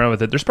messed around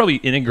with it, there's probably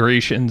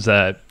integrations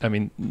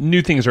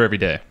new things are every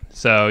day.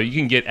 So you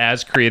can get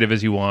as creative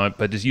as you want,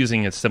 but just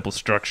using a simple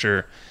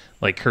structure,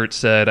 like Curt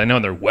said. I know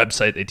on their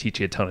website they teach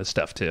you a ton of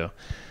stuff too.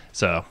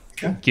 So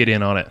get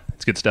in on it.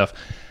 It's good stuff.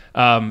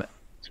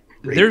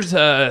 There's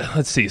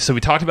let's see. So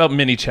we talked about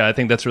ManyChat. I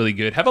think that's really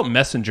good. How about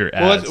Messenger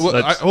ads? Hold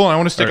on. I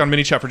want to stick on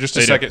ManyChat for just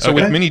a second. So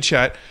with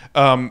ManyChat,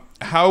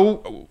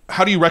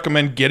 how do you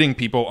recommend getting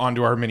people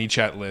onto our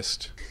ManyChat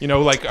list?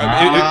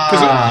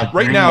 Because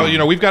right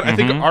now, we've got, I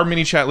think our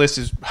ManyChat list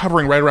is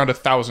hovering right around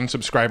 1,000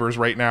 subscribers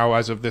right now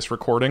as of this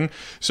recording.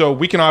 So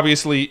we can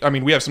obviously,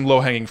 we have some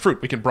low hanging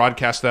fruit. We can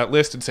broadcast that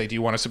list and say, do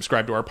you want to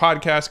subscribe to our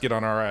podcast, get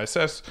on our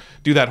RSS,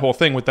 do that whole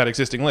thing with that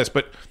existing list.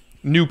 But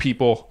new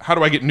people, how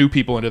do I get new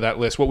people into that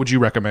list? What would you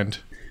recommend?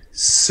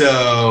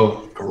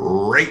 So,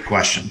 great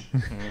question.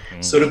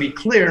 So to be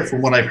clear,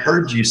 from what I've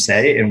heard you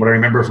say and what I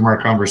remember from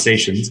our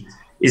conversations,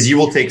 is you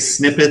will take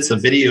snippets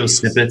of video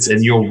snippets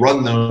and you'll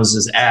run those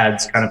as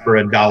ads kind of for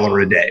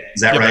 $1 a day.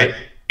 Is that right?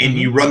 And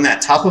you run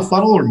that top of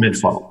funnel or mid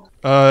funnel?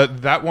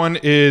 That one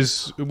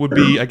would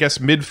be, I guess,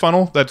 mid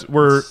funnel. It's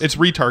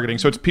retargeting.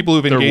 So it's people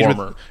who've engaged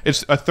with,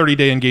 it's a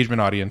 30-day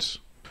engagement audience.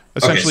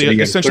 Essentially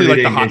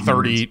like the hot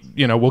 30,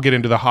 we'll get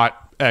into the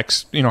hot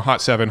X,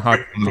 hot 7, hot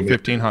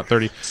 15, hot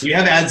 30. So you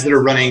have ads that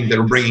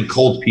are bringing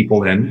cold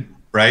people in,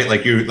 right?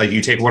 Like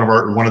you take one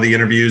of the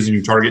interviews and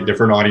you target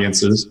different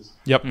audiences.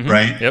 Yep.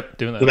 Right. Yep.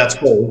 Doing that. So that's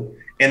cold.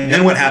 And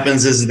then what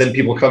happens is then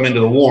people come into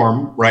the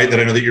warm, right? That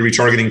I know that you're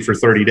retargeting for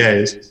 30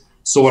 days.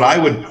 So what I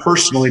would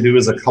personally do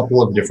is a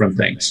couple of different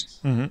things.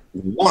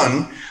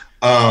 One,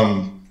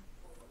 a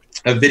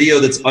video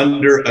that's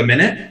under a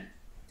minute.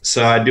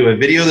 So I do a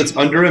video that's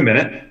under a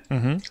minute.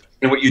 And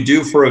what you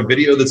do for a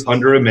video that's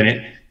under a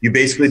minute, you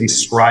basically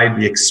describe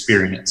the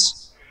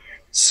experience.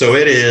 So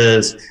it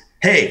is,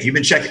 hey, if you've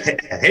been checking,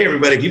 hey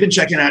everybody, if you've been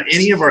checking out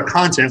any of our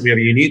content, we have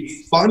a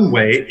unique, fun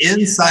way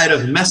inside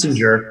of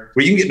Messenger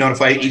where you can get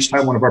notified each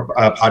time one of our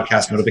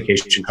podcast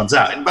notification comes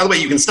out. And by the way,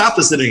 you can stop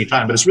this at any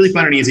time, but it's really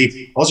fun and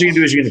easy. All you're gonna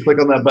do is you're gonna click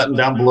on that button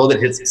down below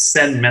that hits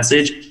send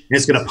message, and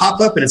it's gonna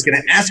pop up and it's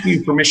gonna ask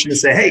you permission to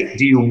say, hey,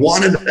 do you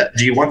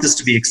want this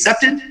to be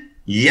accepted?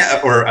 Yeah,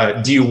 or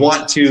do you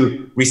want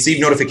to receive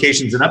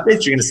notifications and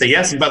updates? You're going to say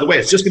yes. And by the way,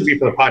 it's just going to be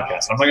for the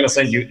podcast. I'm not going to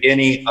send you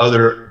any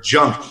other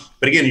junk.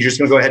 But again, you're just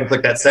going to go ahead and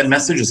click that send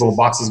message. This little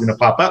box is going to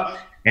pop up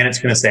and it's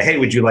going to say, hey,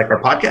 would you like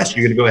our podcast?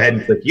 You're going to go ahead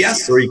and click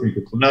yes, or you can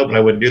click no, but I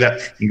wouldn't do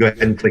that. You go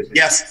ahead and click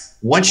yes.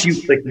 Once you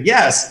click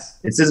yes,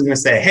 it's going to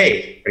say,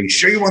 hey, are you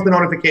sure you want the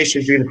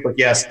notifications? You're going to click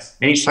yes.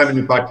 And each time a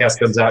new podcast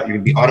comes out, you're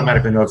going to be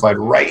automatically notified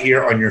right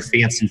here on your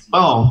fancy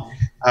phone.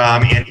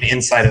 And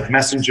inside of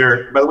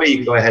Messenger. By the way, you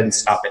can go ahead and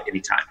stop at any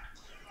time.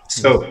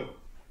 So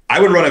I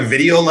would run a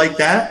video like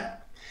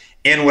that.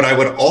 And what I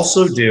would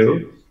also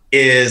do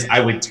is I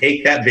would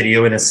take that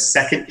video in a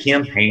second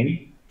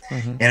campaign.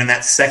 And in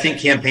that second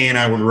campaign,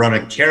 I would run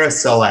a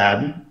carousel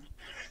ad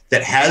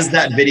that has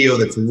that video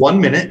that's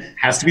 1 minute,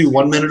 has to be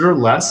 1 minute or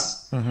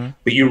less.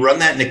 But you run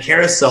that in a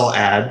carousel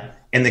ad.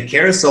 And the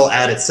carousel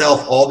ad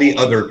itself, all the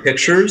other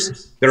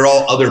pictures, they're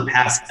all other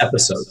past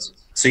episodes.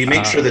 So you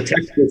make sure the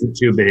text isn't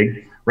too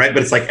big. Right,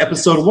 but it's like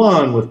episode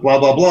 1 with blah,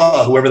 blah,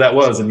 blah, whoever that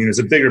was. And there's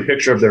a bigger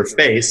picture of their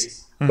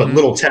face, but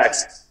little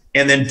text.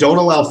 And then don't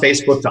allow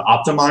Facebook to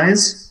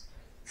optimize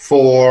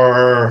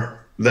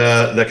for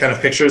the kind of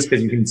pictures,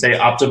 because you can say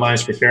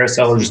optimize for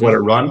carousel or just let it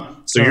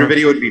run. So your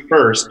video would be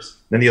first,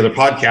 then the other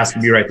podcast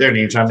would be right there. And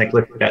anytime they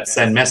click that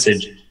send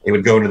message, it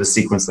would go into the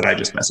sequence that I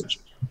just messaged.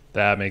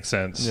 That makes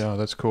sense. Yeah,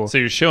 that's cool. So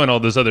you're showing all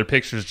those other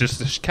pictures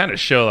just to kind of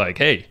show like,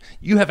 hey,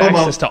 you have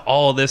access to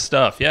all this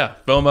stuff. Yeah,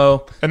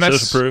 FOMO, and that's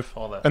social proof,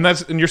 all that.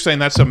 And you're saying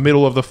that's a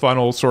middle of the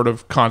funnel sort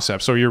of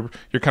concept. So you're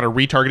kind of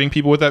retargeting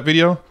people with that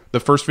video, the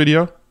first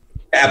video?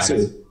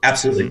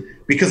 Absolutely.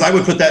 Because I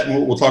would put that,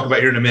 and we'll talk about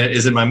here in a minute,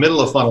 is in my middle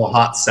of funnel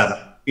hot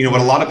setup. What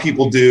a lot of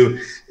people do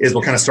is,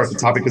 we'll kind of start the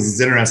topic because it's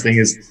interesting,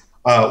 is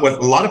what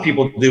a lot of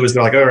people do is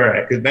they're like, all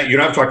right, you and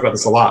I have talked about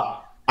this a lot.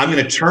 I'm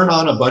going to turn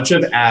on a bunch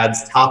of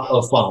ads, top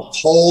of funnel,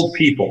 cold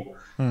people.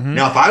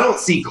 Now, if I don't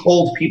see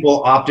cold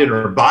people opt in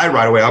or buy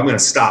right away, I'm going to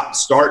stop.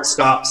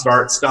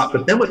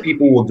 But then what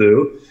people will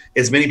do,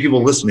 is many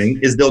people listening,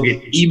 is they'll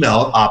get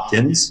email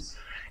opt-ins,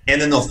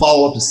 and then they'll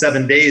follow up to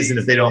 7 days. And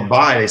if they don't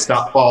buy, they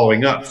stop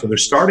following up. So they're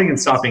starting and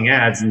stopping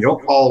ads, and you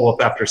don't follow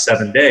up after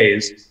 7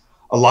 days.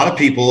 A lot of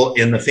people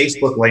in the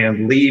Facebook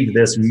land leave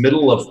this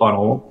middle of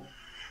funnel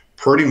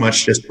pretty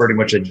much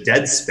a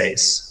dead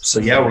space. So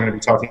yeah, we're going to be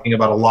talking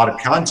about a lot of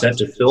content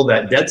to fill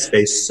that dead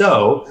space.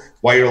 So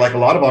while you're like a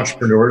lot of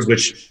entrepreneurs,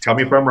 which tell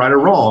me if I'm right or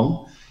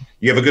wrong,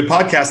 you have a good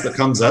podcast that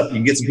comes up, you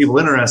can get some people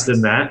interested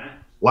in that.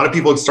 A lot of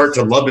people start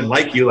to love and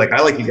like you. Like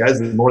I like you guys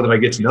the more that I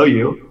get to know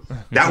you.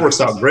 That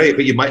works out great,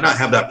 but you might not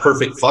have that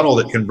perfect funnel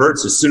that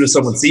converts as soon as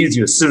someone sees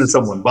you, as soon as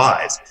someone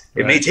buys.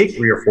 It may take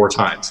 3 or 4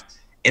 times.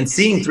 And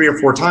seeing 3 or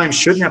 4 times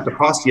shouldn't have to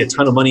cost you a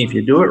ton of money if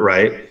you do it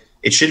right.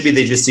 It should be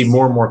they just see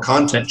more and more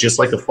content, just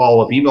like a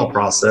follow-up email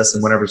process.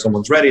 And whenever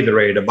someone's ready, they're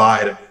ready to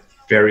buy at a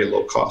very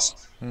low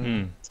cost.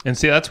 And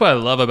see, that's what I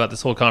love about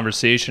this whole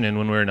conversation. And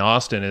when we're in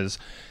Austin is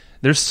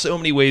there's so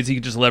many ways you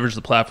can just leverage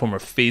the platform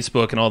of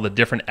Facebook and all the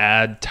different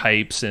ad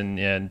types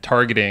and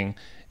targeting.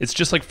 It's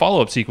just like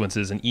follow-up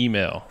sequences in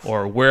email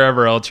or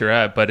wherever else you're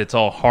at, but it's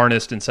all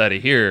harnessed inside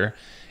of here.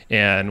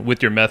 And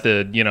with your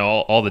method, you know,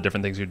 all the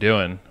different things you're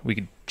doing, we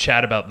could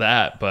chat about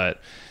that, but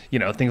you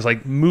know, things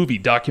like movie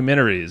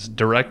documentaries,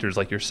 directors,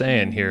 like you're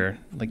saying here,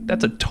 like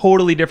that's a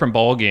totally different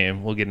ball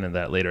game. We'll get into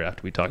that later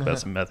after we talk about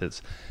some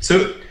methods.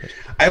 So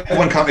I have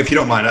one comment, if you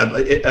don't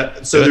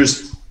mind. So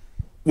there's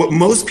what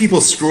most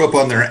people screw up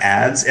on their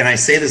ads. And I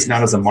say this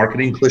not as a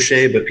marketing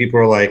cliche, but people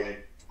are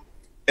like,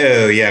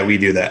 oh yeah, we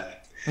do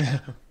that.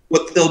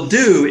 What they'll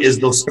do is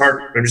they'll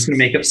start, I'm just going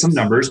to make up some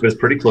numbers, but it's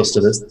pretty close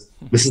to this.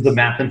 This is the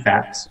math and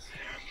facts.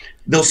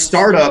 They'll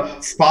start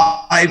up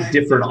 5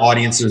 different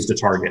audiences to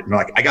target. And they're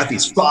like, I got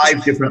these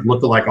 5 different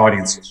lookalike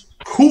audiences.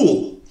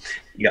 Cool.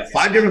 You got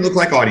 5 different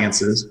lookalike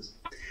audiences,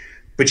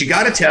 but you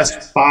got to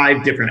test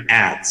 5 different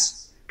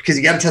ads because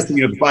you got to test them.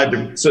 You know, 5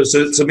 different.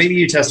 So maybe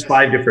you test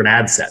 5 different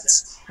ad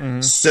sets.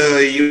 So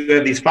you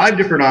have these 5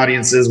 different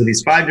audiences with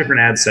these 5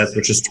 different ad sets,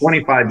 which is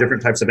 25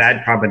 different types of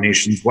ad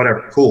combinations.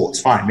 Whatever. Cool.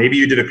 It's fine. Maybe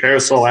you did a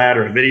carousel ad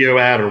or a video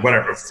ad or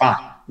whatever.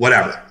 Fine.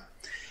 Whatever.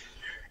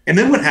 And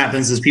then what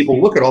happens is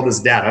people look at all this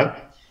data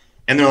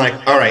and they're like,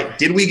 all right,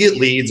 did we get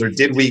leads or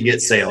did we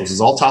get sales? It's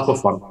all top of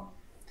funnel.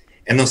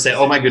 And they'll say,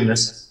 oh my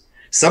goodness,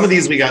 some of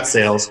these we got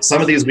sales, some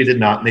of these we did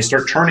not. And they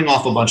start turning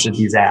off a bunch of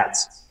these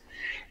ads.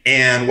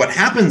 And what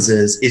happens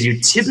is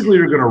you typically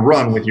are going to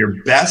run with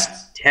your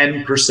best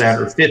 10%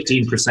 or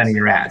 15% of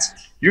your ads.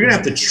 You're going to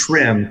have to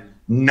trim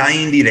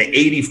 90 to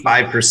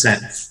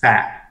 85%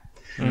 fat.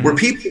 Where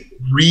people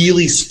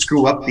really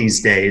screw up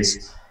these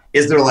days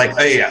is they're like,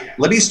 oh yeah,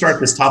 let me start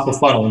this top of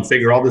funnel and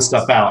figure all this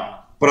stuff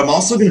out. But I'm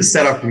also going to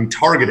set up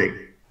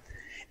retargeting.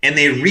 And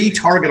they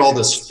retarget all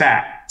this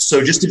fat.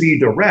 So just to be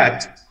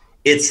direct,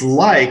 it's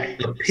like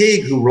a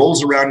pig who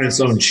rolls around in its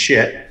own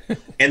shit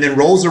and then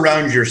rolls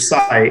around your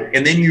site.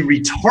 And then you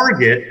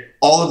retarget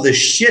all of the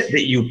shit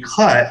that you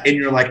cut. And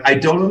you're like, I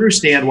don't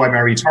understand why my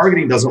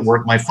retargeting doesn't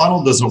work. My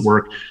funnel doesn't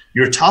work.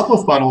 Your top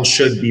of funnel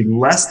should be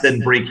less than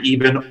break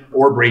even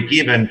or break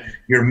even.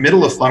 Your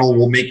middle of funnel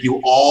will make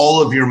you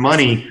all of your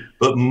money.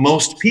 But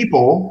most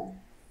people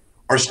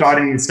are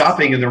starting and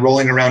stopping and they're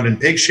rolling around in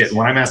pig shit. And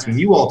what I'm asking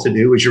you all to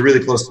do, which you're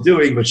really close to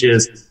doing, which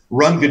is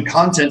run good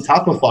content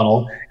top of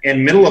funnel,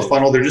 and middle of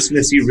funnel, they're just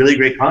going to see really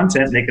great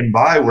content and they can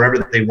buy wherever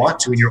they want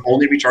to. And you're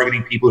only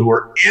retargeting people who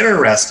are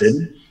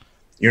interested.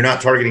 You're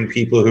not targeting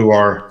people who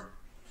are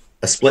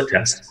a split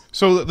test.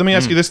 So let me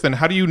ask you this then.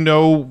 How do you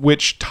know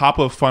which top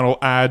of funnel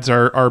ads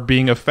are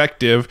being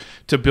effective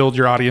to build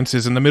your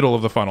audiences in the middle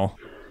of the funnel?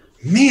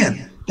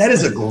 Man, that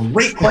is a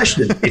great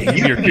question. If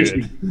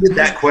you did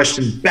that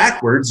question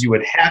backwards, you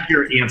would have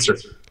your answer.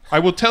 I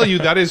will tell you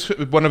that is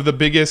one of the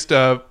biggest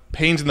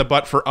pains in the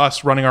butt for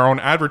us running our own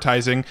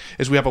advertising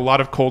is we have a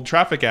lot of cold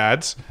traffic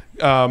ads,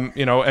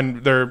 you know,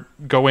 and they're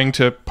going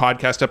to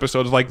podcast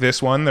episodes like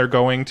this one. They're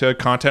going to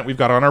content we've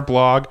got on our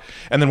blog.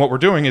 And then what we're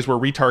doing is we're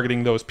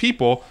retargeting those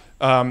people,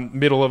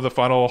 middle of the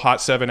funnel, hot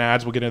 7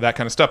 ads, we'll get into that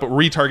kind of stuff, but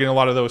we're retargeting a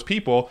lot of those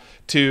people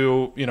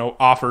to, you know,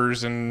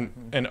 offers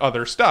and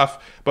other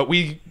stuff. But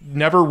we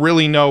never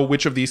really know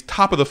which of these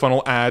top of the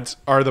funnel ads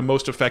are the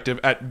most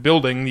effective at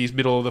building these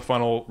middle of the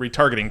funnel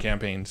retargeting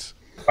campaigns.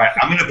 All right,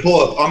 I'm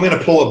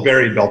gonna pull up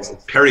Perry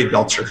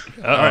Belcher.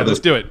 All right, let's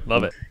do it.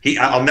 Love it.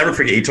 I'll never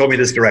forget. He told me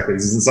this directly.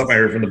 This isn't something I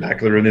heard from the back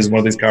of the room. This is one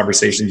of these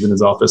conversations in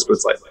his office. But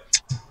it's like,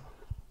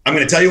 I'm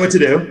gonna tell you what to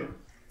do,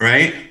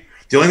 right?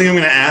 The only thing I'm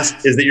gonna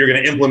ask is that you're gonna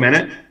implement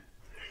it,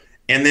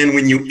 and then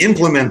when you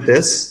implement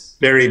this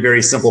very,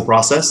 very simple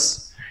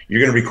process,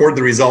 you're gonna record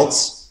the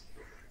results,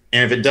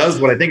 and if it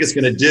does what I think it's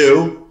gonna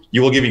do,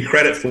 you will give me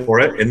credit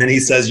for it. And then he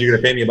says, you're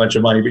going to pay me a bunch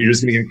of money, but you're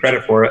just going to give me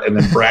credit for it and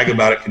then brag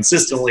about it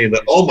consistently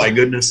that, oh my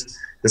goodness,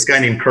 this guy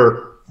named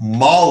Curt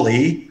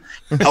Maly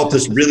helped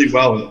us really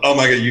well. And, oh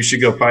my God, you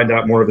should go find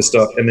out more of his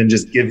stuff and then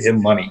just give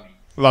him money.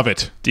 Love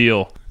it.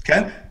 Deal.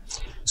 Okay.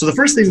 So the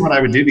first thing what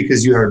I would do,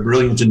 because you are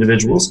brilliant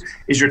individuals,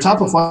 is your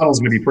top of funnel is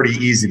going to be pretty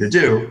easy to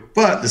do,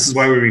 but this is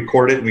why we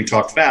record it and we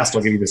talk fast.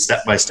 I'll give you the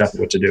step-by-step of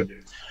what to do.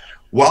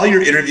 While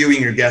you're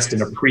interviewing your guest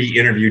in a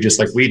pre-interview, just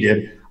like we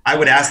did, I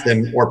would ask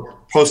them, or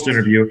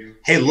post-interview,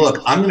 hey,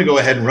 look, I'm going to go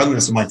ahead and run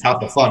this in my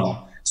top of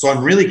funnel. So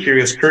I'm really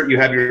curious, Curt, you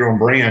have your own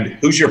brand.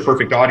 Who's your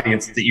perfect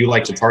audience that you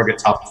like to target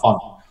top of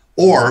funnel?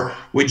 Or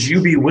would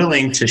you be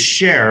willing to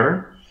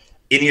share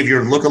any of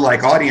your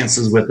lookalike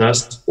audiences with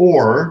us,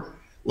 or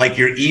like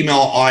your email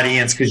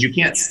audience, because you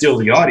can't steal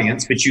the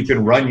audience, but you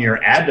can run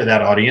your ad to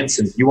that audience.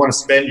 And if you want to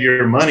spend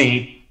your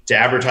money to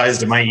advertise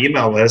to my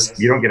email list,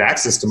 you don't get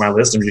access to my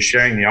list. I'm just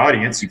sharing the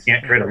audience. You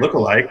can't create a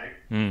lookalike.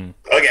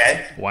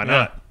 Okay. Why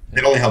not?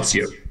 It only helps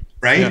you,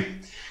 right? Yeah.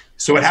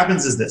 So what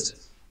happens is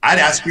this. I'd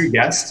ask your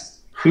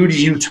guest, who do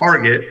you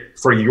target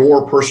for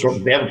your personal,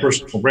 they have a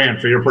personal brand,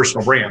 for your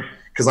personal brand,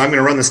 because I'm going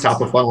to run this top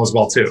of funnel as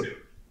well too.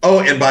 Oh,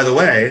 and by the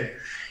way,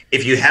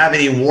 if you have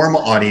any warm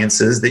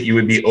audiences that you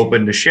would be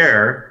open to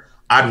share,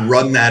 I'd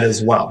run that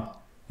as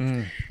well.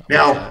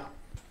 Now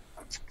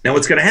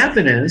what's going to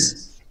happen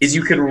is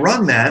you can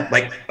run that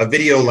like a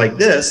video like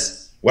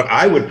this. What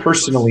I would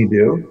personally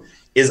do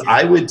is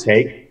I would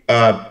take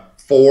a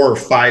 4 or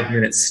 5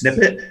 minute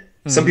snippet.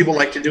 Some people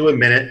like to do a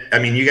minute. I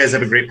mean, you guys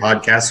have a great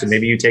podcast, so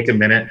maybe you take a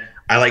minute.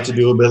 I like to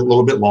do a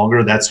little bit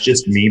longer. That's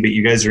just me, but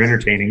you guys are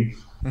entertaining.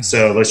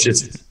 So let's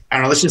just,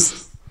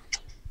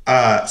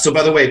 so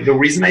by the way, the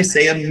reason I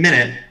say a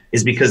minute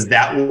is because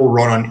that will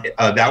run on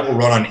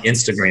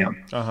Instagram.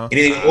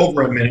 Anything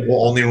over a minute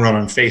will only run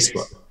on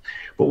Facebook.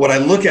 But what I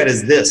look at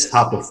is this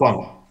top of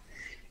funnel.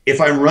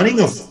 If I'm running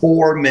a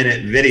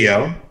 4-minute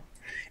video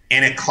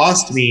and it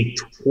cost me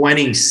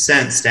 20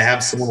 cents to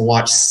have someone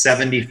watch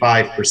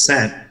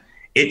 75%,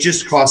 it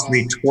just cost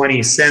me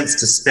 20 cents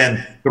to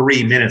spend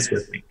 3 minutes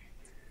with me.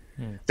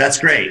 That's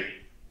great,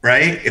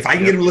 right? If I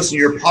can get them to listen to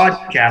your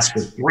podcast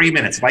for 3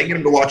 minutes, if I can get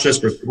them to watch us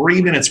for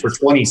 3 minutes for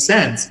 20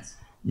 cents,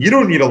 you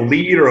don't need a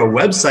lead or a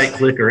website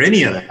click or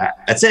any of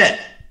that. That's it.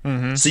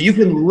 So you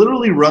can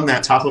literally run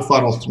that top of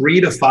funnel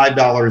 $3 to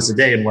 $5 a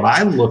day. And what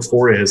I look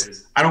for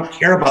is, I don't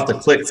care about the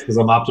clicks because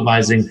I'm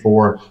optimizing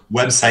for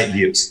website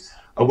views.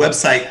 A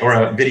website or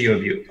a video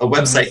view. A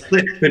website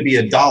click could be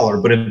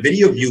 $1, but a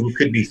video view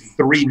could be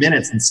 3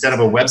 minutes instead of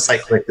a website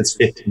click that's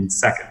 15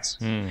 seconds.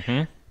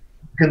 You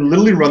can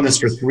literally run this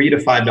for $3 to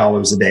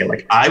 $5 a day.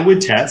 Like I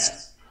would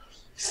test.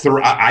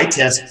 I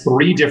test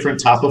 3 different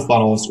top of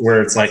funnels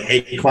where it's like,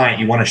 hey, client,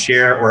 you want to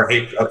share, or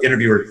hey,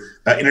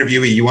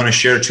 interviewee, you want to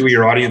share 2 of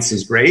your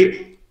audiences,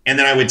 great. And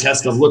then I would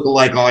test a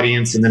lookalike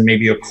audience and then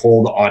maybe a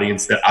cold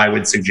audience that I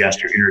would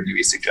suggest your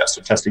interviewee suggests.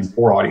 So testing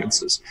 4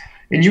 audiences.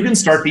 And you can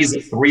start these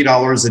at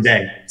 $3 a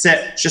day. That's it.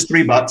 It's just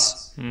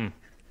 $3.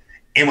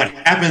 And what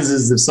happens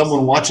is if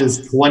someone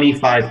watches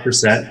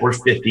 25% or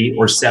 50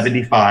 or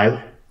 75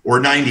 or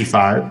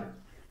 95,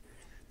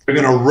 they're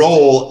going to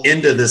roll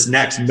into this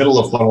next middle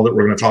of funnel that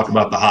we're going to talk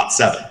about, the hot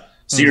 7.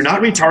 So you're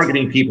not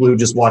retargeting people who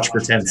just watch for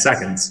 10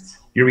 seconds.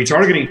 You're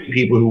retargeting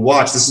people who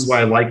watch. This is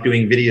why I like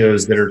doing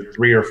videos that are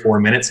 3 or 4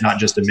 minutes, not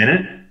just a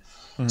minute.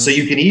 So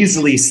you can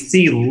easily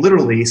see,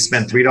 literally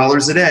spend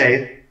 $3 a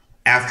day.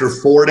 After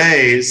 4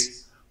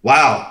 days,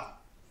 wow,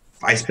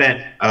 I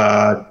spent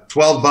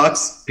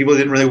 $12. People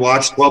didn't really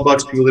watch.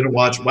 $12. People didn't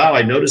watch. Wow,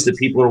 I noticed that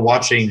people are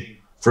watching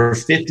for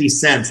 50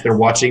 cents. They're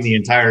watching the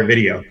entire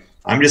video.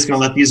 I'm just going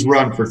to let these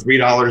run for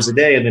 $3 a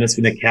day, and then it's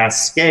going to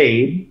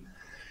cascade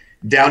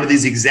down to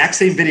these exact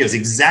same videos.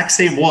 Exact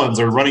same ones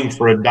are running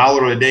for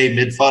 $1 a day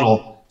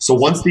mid-funnel. So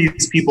once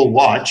these people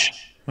watch,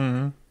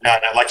 and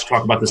I'd like to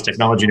talk about this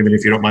technology in a minute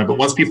if you don't mind, but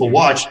once people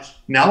watch,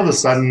 now all of a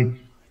sudden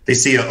they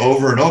see it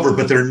over and over,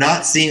 but they're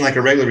not seeing like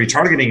a regular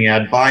retargeting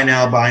ad, buy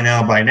now, buy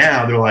now, buy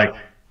now. They're like,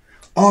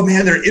 oh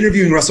man, they're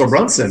interviewing Russell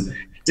Brunson.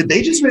 Did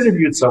they just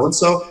interview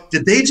so-and-so?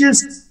 Did they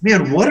just,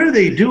 man, what are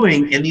they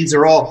doing? And these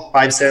are all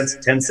 5 cents,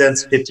 10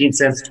 cents, 15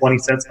 cents, 20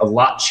 cents, a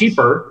lot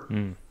cheaper.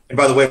 And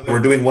by the way, we're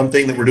doing one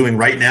thing that we're doing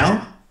right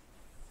now,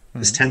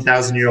 this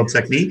 10,000-year-old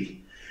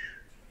technique.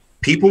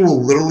 People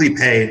will literally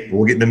pay,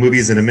 we'll get into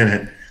movies in a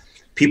minute,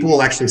 people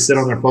will actually sit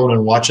on their phone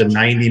and watch a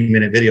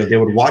 90-minute video. They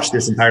would watch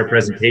this entire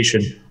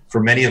presentation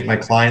for many of my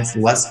clients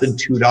less than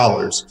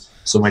 $2.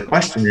 So my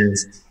question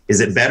is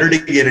it better to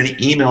get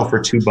an email for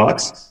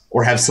 $2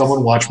 or have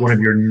someone watch one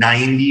of your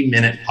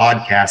 90-minute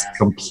podcasts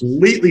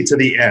completely to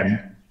the end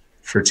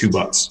for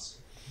 $2?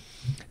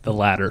 The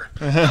latter.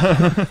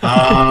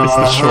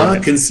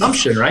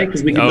 Consumption, right?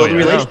 Because we can build a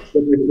relationship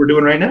like we're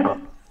doing right now.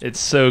 It's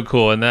so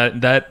cool, and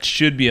that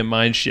should be a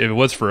mind shift. It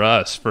was for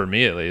us, for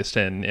me at least,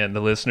 and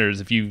the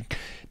listeners. If you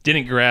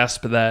didn't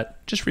grasp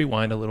that, just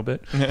rewind a little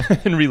bit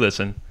and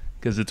re-listen,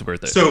 because it's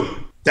worth it. So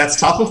that's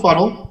top of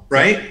funnel,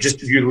 right?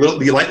 Just you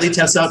lightly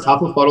test out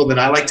top of funnel. Then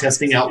I like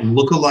testing out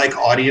lookalike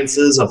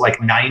audiences of like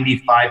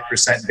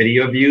 95%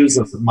 video views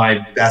of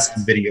my best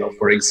video,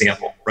 for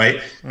example, right?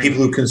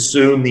 People who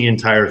consume the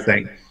entire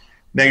thing.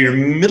 Now your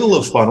middle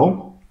of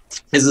funnel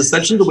is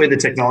essentially the way the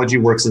technology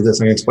works is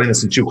this. I'm going to explain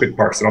this in 2 quick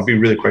parts, and I'll be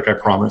really quick, I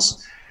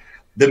promise.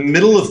 The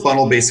middle of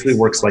funnel basically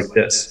works like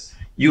this.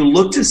 You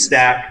look to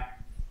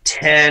stack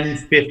 10,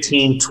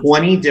 15,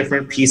 20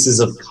 different pieces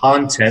of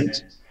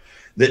content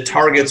that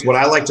targets what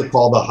I like to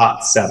call the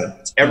hot 7.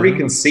 It's every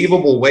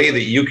conceivable way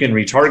that you can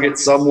retarget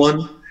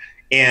someone.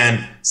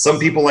 And some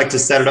people like to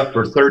set it up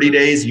for 30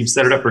 days. You've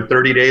set it up for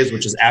 30 days,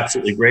 which is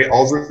absolutely great.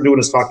 All we're doing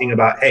is talking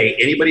about, hey,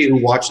 anybody who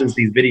watches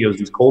these videos,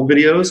 these cold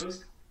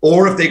videos,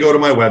 or if they go to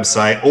my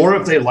website, or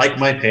if they like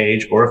my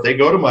page, or if they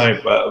go to my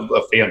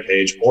fan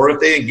page, or if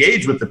they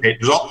engage with the page,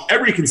 there's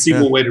every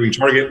conceivable way to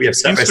retarget. We have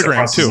step-by-step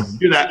processes to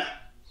do that.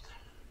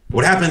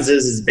 What happens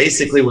is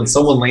basically when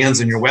someone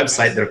lands on your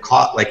website, they're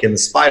caught like in the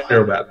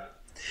spider web.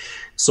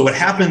 So what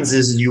happens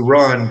is you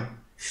run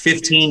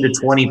 15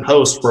 to 20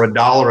 posts for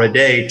 $1 a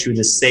day to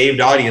the saved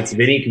audience of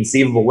any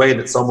conceivable way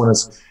that someone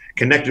has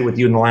connected with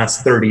you in the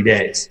last 30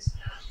 days.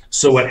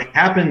 So what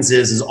happens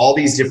is all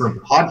these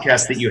different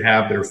podcasts that you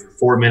have that are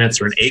 4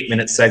 minutes or an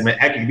 8-minute segment,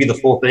 heck, it could be the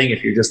full thing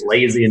if you're just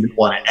lazy and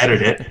want to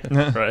edit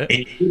it. Right.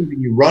 And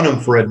you run them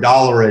for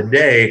 $1 a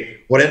day.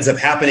 What ends up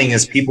happening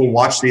is people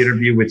watch the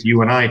interview with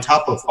you and I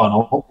top of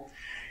funnel.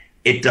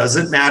 It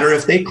doesn't matter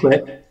if they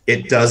click.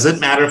 It doesn't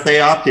matter if they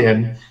opt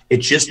in. It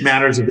just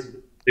matters if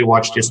they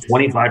watch just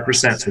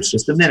 25%, so it's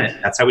just a minute.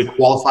 That's how we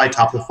qualify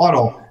top of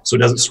funnel, so it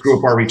doesn't screw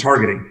up our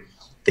retargeting.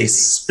 They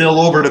spill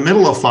over to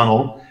middle of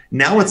funnel.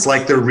 Now it's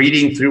like they're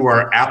reading through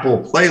our Apple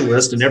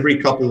playlist, and every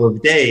couple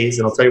of days,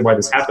 and I'll tell you why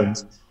this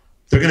happens,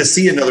 they're going to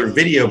see another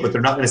video, but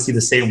they're not going to see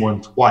the same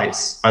one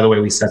twice, by the way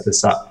we set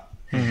this up.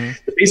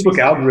 The Facebook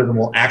algorithm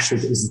will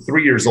actually, this is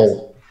 3 years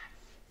old.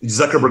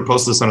 Zuckerberg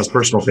posted this on his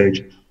personal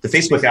page. The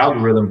Facebook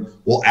algorithm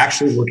will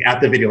actually look at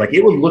the video. Like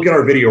it would look at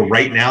our video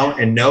right now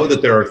and know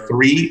that there are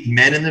 3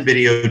 men in the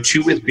video,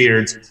 2 with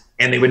beards,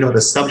 and they would know the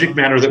subject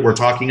matter that we're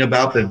talking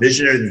about, the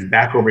visionary that's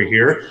back over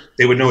here.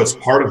 They would know it's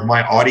part of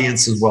my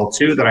audience as well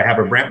too, that I have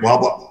a brand, blah,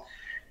 blah.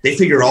 They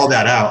figure all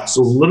that out.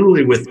 So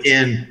literally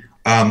within,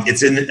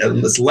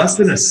 it's less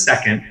than a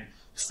second,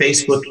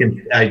 Facebook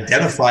can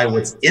identify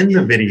what's in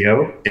the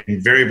video in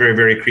very, very,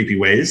 very creepy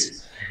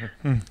ways.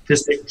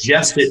 Just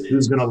suggest it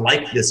who's going to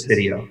like this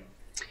video.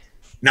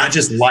 Not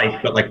just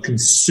like, but like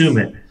consume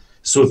it.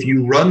 So if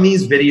you run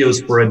these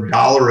videos for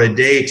 $1 a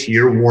day to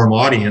your warm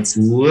audience,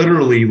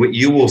 literally what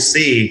you will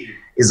see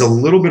is a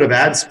little bit of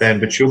ad spend,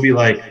 but you'll be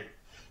like,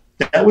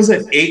 that was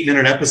an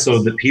 8-minute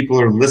episode that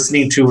people are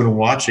listening to and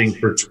watching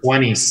for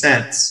 20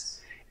 cents.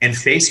 And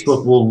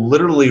Facebook will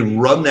literally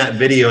run that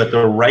video at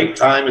the right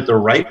time, at the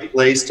right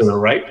place, to the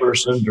right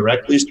person,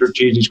 directly,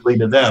 strategically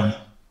to them.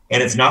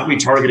 And it's not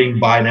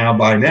retargeting buy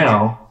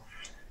now.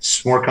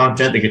 It's more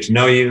content. They get to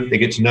know you. They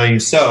get to know you.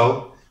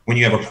 So when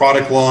you have a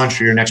product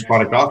launch or your next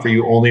product offer,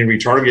 you only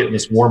retarget in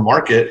this warm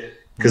market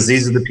because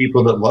these are the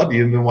people that love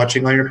you and been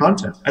watching all your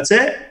content. That's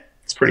it.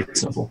 It's pretty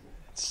simple.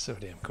 It's so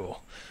damn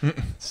cool.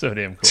 So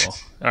damn cool.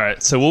 All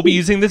right. So we'll be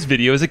using this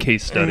video as a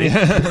case study.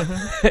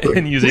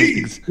 And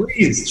using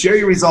please share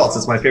your results.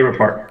 It's my favorite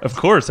part. Of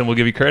course. And we'll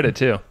give you credit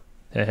too.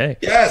 Hey.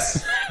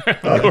 Yes.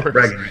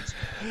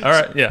 All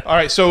right. Yeah. All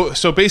right.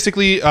 So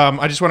basically,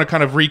 I just want to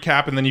kind of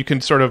recap, and then you can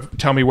sort of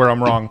tell me where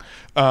I'm wrong.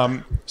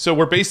 So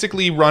we're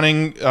basically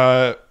running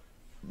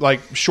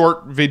like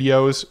short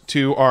videos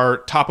to our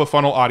top of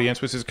funnel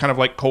audience, which is kind of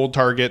like cold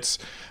targets,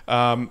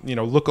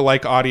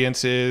 lookalike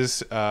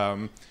audiences.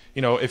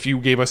 If you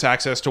gave us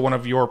access to one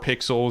of your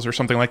pixels or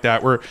something like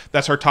that,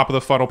 that's our top of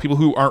the funnel. People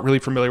who aren't really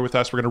familiar with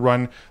us, we're going to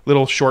run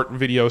little short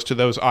videos to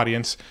those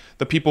audience.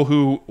 The people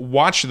who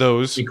watch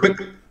those.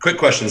 Quick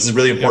question. This is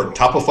really important.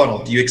 Top of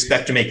funnel. Do you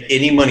expect to make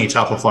any money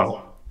top of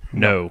funnel?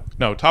 No.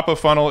 Top of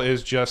funnel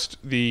is just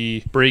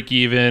the break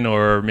even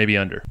or maybe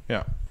under.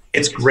 Yeah.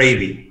 It's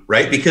gravy,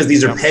 right? Because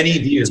these are penny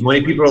views.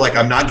 Many people are like,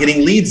 I'm not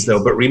getting leads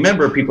though. But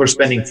remember, people are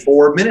spending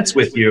 4 minutes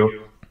with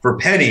you for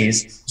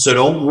pennies. So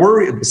don't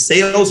worry. The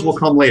sales will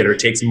come later. It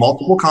takes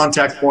multiple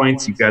contact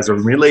points. You guys are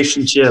in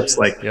relationships.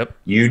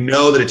 You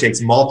know that it takes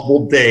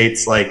multiple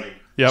dates.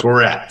 That's where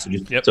we're at. So I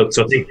just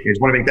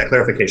want to make that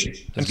clarification.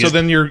 And so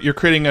then you're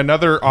creating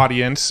another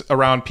audience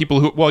around people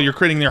who, you're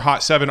creating their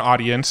hot 7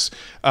 audience.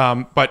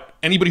 But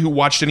anybody who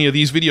watched any of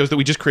these videos that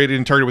we just created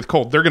and targeted with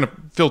cold, they're going to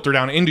filter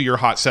down into your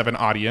hot 7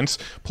 audience.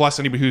 Plus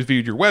anybody who's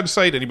viewed your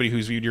website, anybody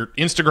who's viewed your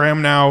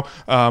Instagram now,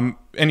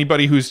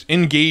 anybody who's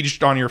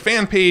engaged on your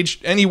fan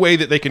page, any way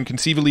that they can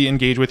conceivably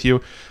engage with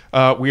you.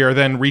 We are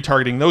then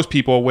retargeting those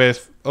people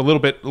with a little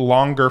bit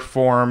longer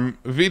form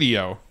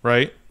video,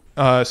 right?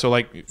 So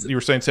like you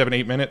were saying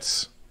 7-8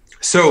 minutes.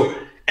 So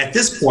at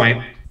this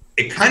point,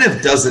 it kind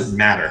of doesn't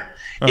matter.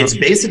 It's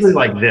basically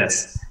like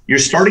this. You're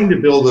starting to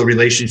build a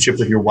relationship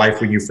with your wife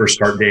when you first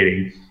start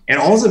dating. And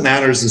all that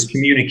matters is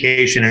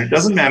communication. And it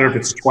doesn't matter if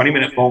it's a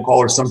 20-minute phone call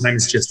or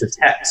sometimes just a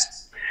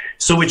text.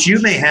 So what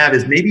you may have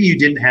is maybe you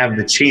didn't have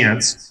the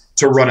chance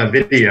to run a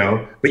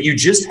video, but you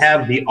just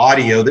have the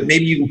audio that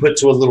maybe you can put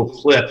to a little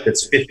clip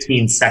that's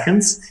 15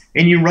 seconds.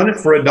 And you run it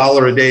for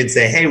 $1 a day and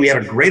say, hey, we had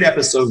a great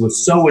episode with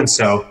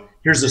so-and-so.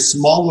 Here's a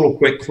small little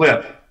quick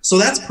clip. So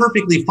that's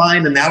perfectly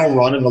fine, and that'll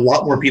run, and a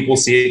lot more people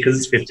see it because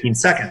it's 15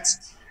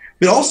 seconds.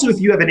 But also, if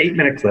you have an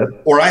 8-minute clip,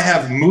 or I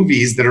have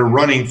movies that are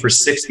running for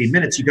 60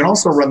 minutes, you can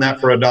also run that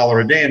for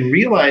 $1 a day and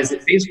realize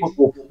that Facebook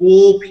will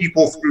pull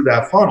people through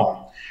that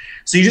funnel.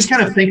 So you just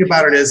kind of think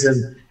about it as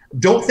in,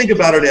 don't think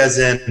about it as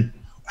in,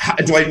 how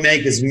do I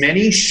make as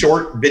many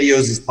short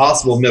videos as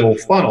possible middle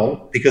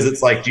funnel? Because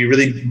it's like, do you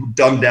really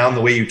dumb down the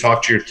way you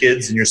talk to your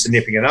kids and your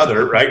significant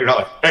other, right? You're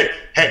not like,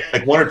 hey,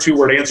 like 1 or 2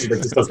 word answers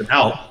that just doesn't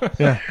help.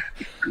 Yeah.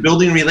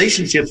 Building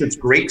relationships, it's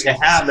great to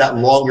have that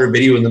longer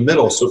video in the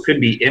middle. So it could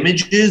be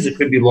images, it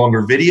could be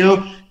longer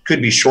video,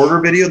 could be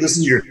shorter video. This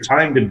is your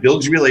time to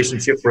build your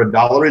relationship for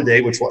 $1 a day,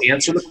 which will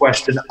answer the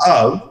question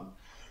of,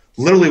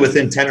 literally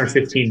within 10 or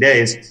 15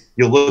 days,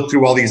 you'll look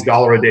through all these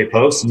 $1 a day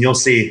posts and you'll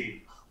see,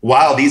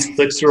 wow, these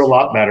clicks are a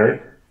lot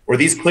better, or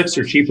these clicks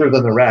are cheaper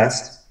than the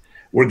rest.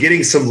 We're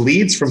getting some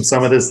leads from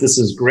some of this. This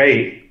is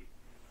great.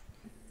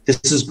 This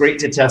is great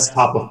to test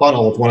top of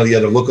funnel with one of the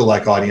other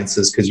lookalike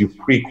audiences because you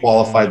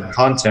pre-qualified the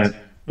content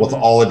with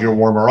all of your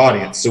warmer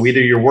audience. So either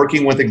you're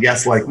working with a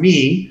guest like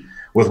me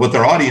with what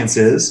their audience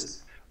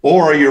is,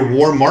 or your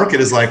warm market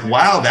is like,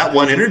 wow, that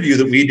one interview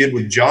that we did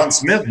with John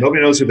Smith,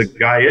 nobody knows who the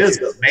guy is,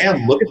 but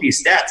man, look at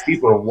these stats.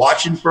 People are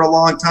watching for a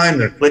long time.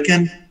 They're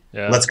clicking.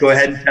 Yeah. Let's go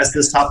ahead and test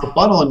this top of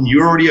funnel, and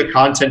you're already a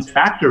content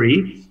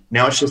factory.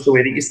 Now it's just the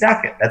way that you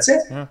stack it. That's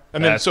it. Yeah.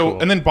 And then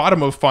and then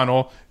bottom of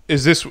funnel,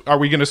 are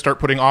we going to start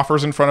putting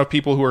offers in front of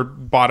people who are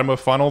bottom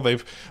of funnel?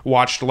 They've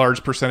watched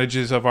large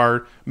percentages of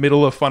our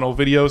middle of funnel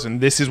videos,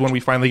 and this is when we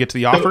finally get to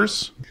the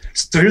offers?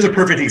 So here's a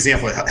perfect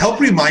example. Help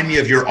remind me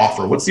of your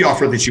offer. What's the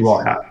offer that you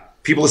all have?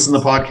 People listen to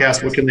the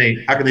podcast.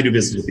 How can they do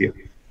business with you?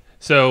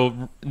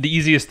 So the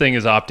easiest thing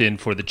is opt in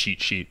for the cheat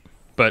sheet.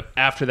 But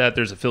after that,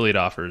 there's affiliate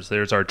offers.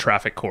 There's our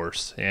traffic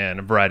course and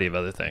a variety of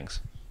other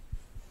things.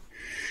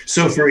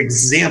 So for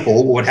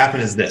example, what would happen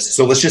is this.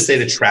 So let's just say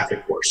the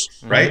traffic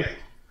course, right?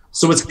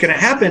 So what's going to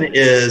happen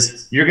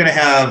is you're going to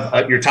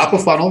have your top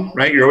of funnel,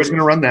 right? You're always going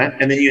to run that.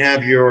 And then you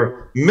have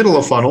your middle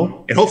of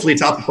funnel. And hopefully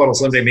top of funnel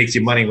someday makes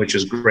you money, which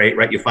is great,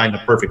 right? You find the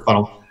perfect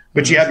funnel.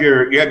 But you have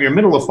your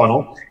middle of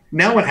funnel.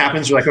 Now what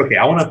happens, you're like, okay,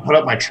 I want to put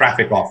up my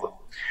traffic offer.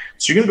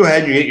 So you're going to go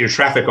ahead and you get your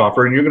traffic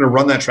offer, and you're going to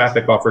run that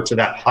traffic offer to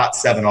that hot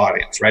 7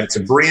 audience, right? It's a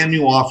brand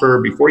new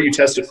offer. Before you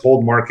test it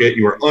cold market,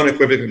 you are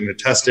unequivocally going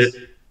to test it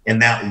in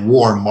that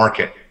warm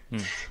market.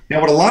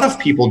 Now, what a lot of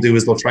people do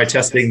is they'll try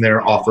testing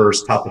their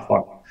offers top of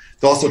funnel.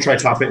 They'll also try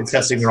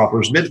testing their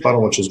offers mid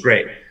funnel, which is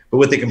great. But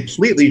what they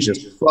completely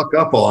just fuck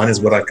up on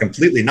is what I've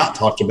completely not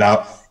talked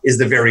about is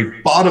the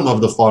very bottom of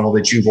the funnel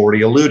that you've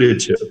already alluded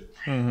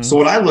to. So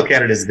what I look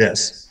at it is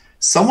this.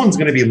 Someone's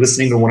going to be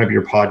listening to one of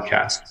your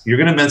podcasts. You're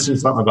going to mention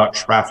something about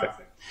traffic.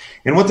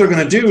 And what they're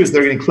going to do is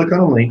they're going to click on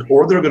a link,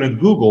 or they're going to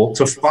Google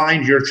to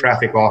find your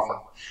traffic offer.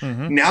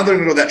 Now they're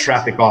going to go to that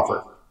traffic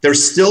offer. They're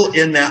still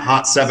in that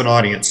hot 7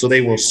 audience. So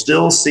they will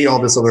still see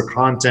all this other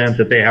content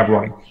that they have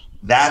running.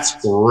 That's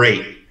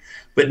great.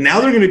 But now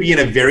they're going to be in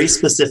a very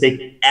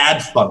specific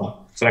ad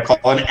funnel. So I call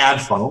it an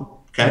ad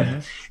funnel.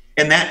 Okay.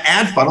 And that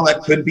ad funnel,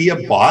 that could be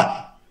a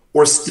bot,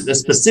 or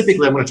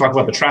specifically, I'm going to talk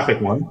about the traffic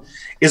one,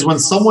 is when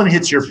someone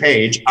hits your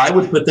page, I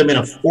would put them in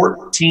a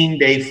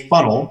 14-day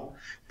funnel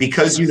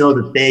because you know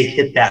that they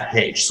hit that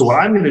page. So what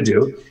I'm going to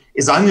do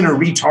is I'm going to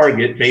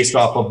retarget based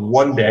off of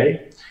 1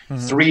 day,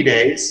 3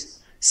 days,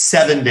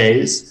 7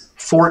 days,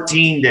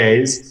 14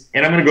 days,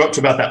 and I'm going to go up to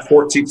about that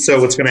 14.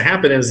 So what's going to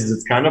happen is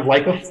it's kind of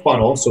like a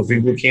funnel. So if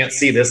people can't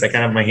see this, I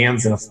kind of have my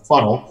hands in a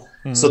funnel.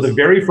 So the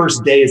very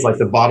first day is like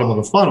the bottom of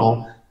the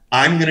funnel.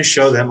 I'm going to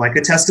show them like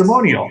a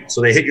testimonial. So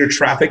they hit your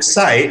traffic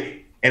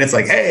site and it's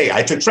like, hey,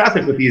 I took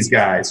traffic with these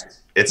guys.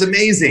 It's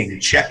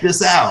amazing. Check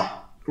this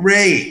out.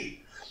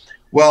 Great.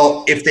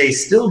 Well, if they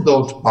still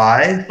don't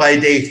buy by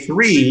day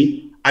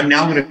 3, I'm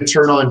now going to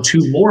turn on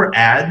 2 more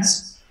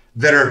ads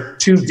that are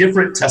 2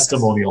 different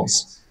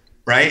testimonials,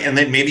 right? And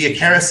then maybe a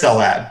carousel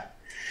ad.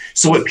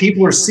 So what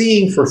people are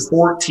seeing for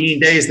 14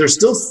 days, they're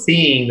still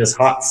seeing this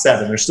hot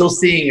 7. They're still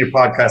seeing your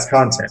podcast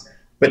content.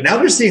 But now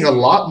they're seeing a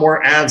lot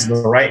more ads on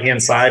the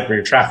right-hand side for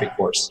your traffic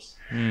course.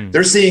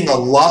 They're seeing a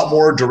lot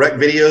more direct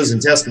videos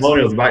and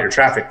testimonials about your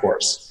traffic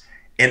course.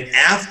 And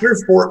after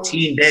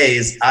 14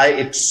 days, I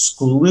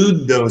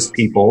exclude those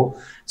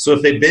people. So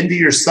if they've been to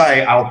your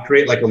site, I'll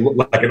create like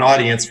an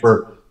audience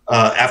for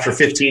after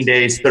 15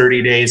 days,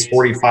 30 days,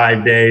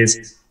 45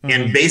 days.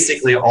 And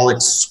basically, I'll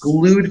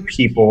exclude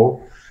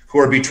people who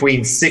are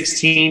between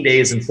 16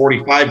 days and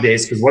 45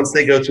 days. Because once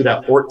they go through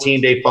that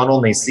 14-day funnel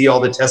and they see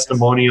all the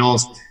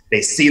testimonials,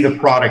 they see the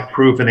product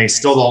proof, and they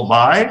still don't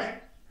buy,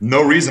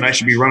 no reason I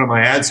should be running my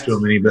ads to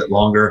them any bit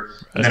longer,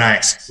 and then I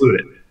exclude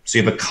it. So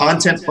you have a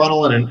content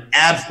funnel and an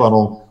ad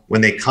funnel.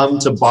 When they come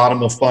to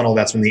bottom of funnel,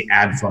 that's when the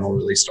ad funnel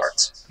really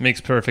starts.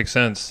 Makes perfect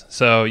sense.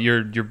 So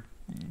you're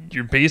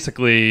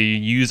basically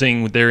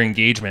using their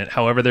engagement,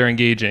 however they're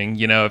engaging.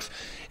 You know,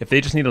 if they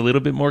just need a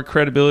little bit more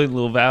credibility, a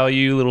little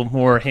value, a little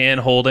more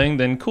hand holding,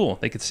 then cool,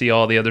 they could see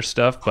all the other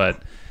stuff.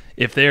 But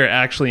if they're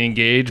actually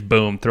engaged,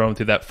 boom, throw them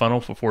through that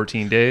funnel for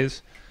 14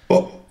 days.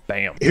 Well,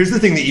 bam. Here's the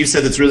thing that you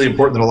said that's really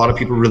important that a lot of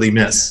people really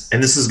miss.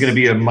 And this is going to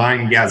be a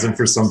mindgasm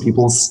for some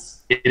people.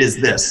 It is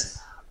this.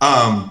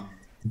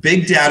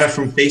 Big data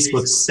from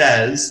Facebook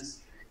says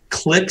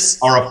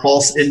clicks are a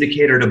false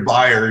indicator to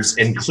buyers,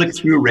 and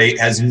click-through rate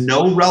has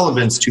no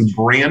relevance to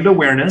brand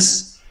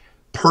awareness,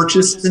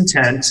 purchase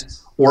intent,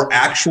 or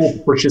actual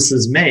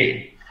purchases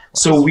made.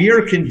 So we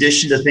are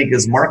conditioned to think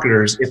as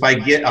marketers, if I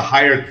get a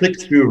higher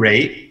click-through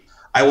rate,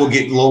 I will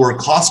get lower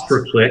cost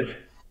per click,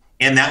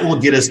 and that will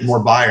get us more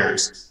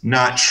buyers.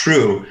 Not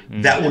true.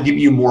 That will give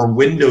you more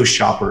window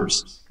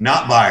shoppers,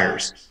 not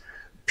buyers.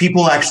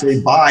 People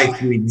actually buy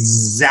through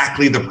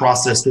exactly the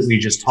process that we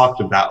just talked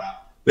about.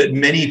 But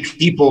many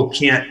people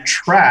can't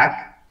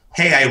track,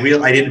 hey,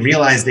 I didn't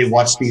realize they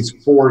watched these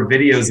 4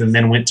 videos and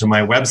then went to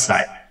my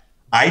website.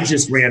 I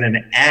just ran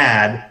an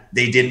ad,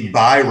 they didn't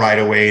buy right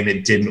away, and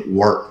it didn't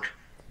work.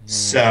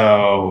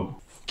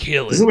 So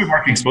Kill it. This is the way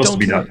marketing's supposed to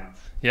be done.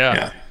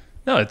 Yeah.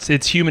 No,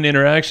 it's human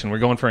interaction. We're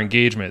going for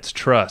engagement. It's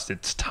trust.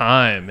 It's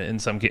time in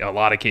a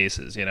lot of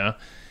cases, you know.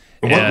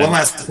 One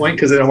last point,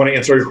 because then I want to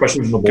answer all your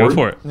questions on the board. Go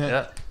for it.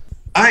 Yeah.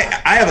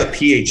 I have a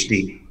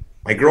PhD.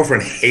 My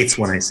girlfriend hates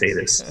when I say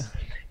this.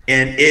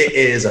 And it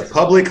is a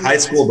public high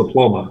school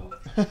diploma.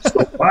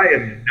 So I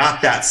am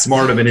not that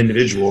smart of an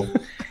individual.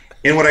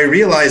 And what I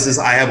realize is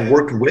I have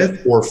worked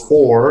with or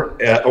for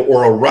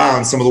or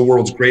around some of the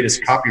world's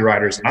greatest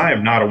copywriters. And I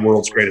am not a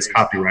world's greatest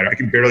copywriter. I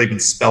can barely even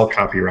spell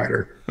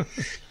copywriter.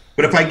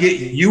 But if I get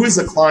you as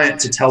a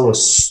client to tell a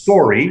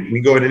story,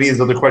 we go into any of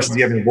the other questions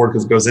you have on the board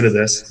because it goes into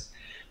this.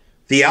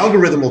 The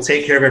algorithm will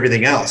take care of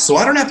everything else. So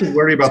I don't have to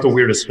worry about the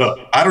weirdest hook.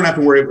 I don't have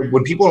to worry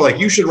when people are like,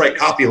 you should write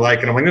copy like,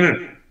 and I'm like,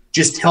 no.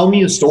 Just tell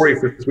me a story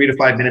for 3 to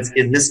 5 minutes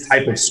in this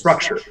type of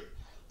structure.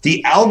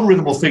 The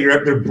algorithm will figure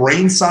out. They're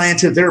brain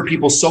scientists. There are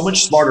people so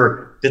much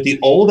smarter that the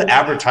old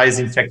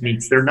advertising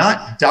techniques, they're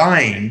not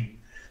dying.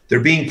 They're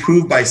being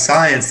proved by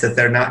science that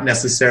they're not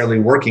necessarily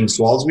working.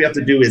 So all we have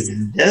to do is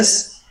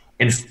this,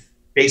 and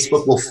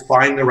Facebook will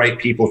find the right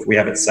people if we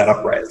have it set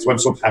up right. That's why I'm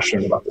so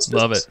passionate about this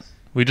business. Love it.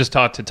 We just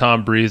talked to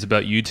Tom Breeze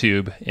about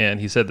YouTube, and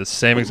he said the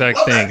same exact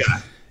thing.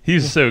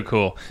 He's so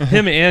cool.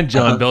 Him and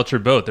John Belcher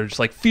both. They're just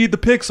like, feed the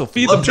pixel,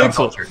 feed the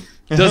pixel.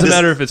 Doesn't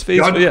matter if it's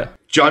Facebook.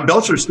 John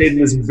Belcher stayed in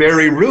this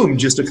very room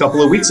just a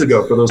couple of weeks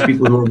ago for those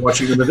people who were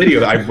watching in the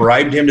video. I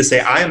bribed him to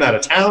say, I am out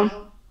of town.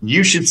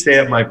 You should stay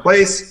at my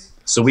place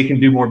so we can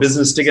do more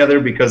business together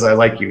because I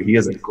like you. He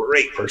is a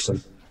great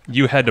person.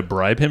 You had to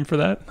bribe him for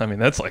that? I mean,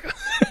 that's like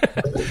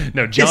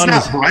no. John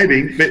it's not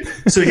bribing, but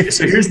so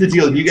here's the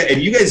deal.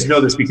 You guys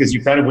know this because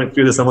you kind of went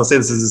through this. I'm gonna say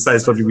this as a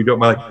side subject we don't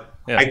mind.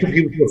 I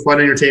compete with a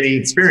fun, entertaining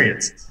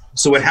experience.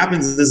 So what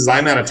happens is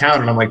I'm out of town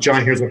and I'm like,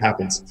 John, here's what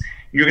happens.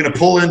 You're gonna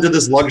pull into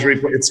this luxury.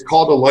 It's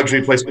called a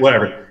luxury place,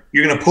 whatever.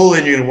 You're gonna pull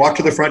in. You're gonna walk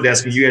to the front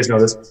desk, and you guys know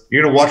this.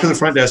 You're gonna walk to the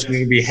front desk and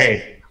you're gonna be,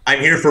 hey, I'm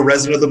here for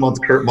Resident of the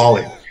Month, Curt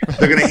Maly.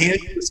 They're going to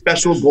hand you a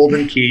special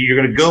golden key. You're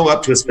going to go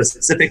up to a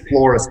specific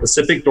floor, a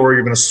specific door.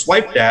 You're going to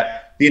swipe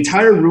that. The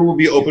entire room will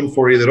be open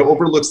for you that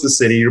overlooks the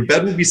city. Your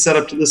bed will be set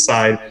up to the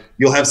side.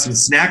 You'll have some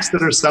snacks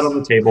that are set on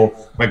the table.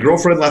 My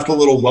girlfriend left a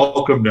little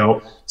welcome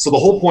note. So the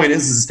whole point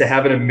is to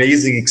have an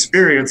amazing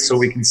experience so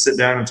we can sit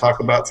down and talk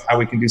about how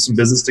we can do some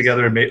business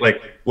together and make,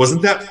 like,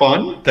 wasn't that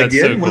fun? That's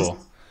so cool.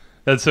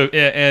 That's so,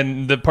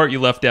 and the part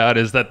you left out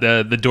is that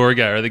the door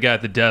guy or the guy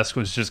at the desk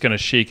was just gonna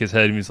shake his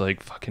head and he's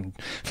like, "Fucking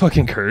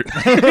Kurt,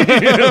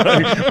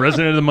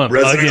 Resident of the Month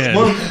again."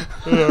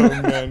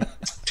 Oh man,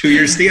 2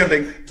 years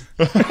standing.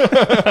 By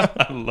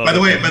the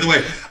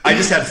way, I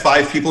just had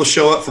 5 people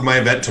show up for my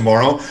event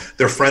tomorrow.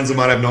 They're friends of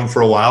mine I've known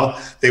for a while.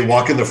 They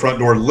walk in the front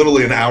door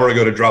literally an hour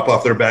ago to drop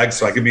off their bags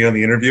so I could be on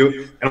the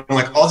interview. And I'm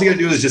like, all you gotta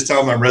do is just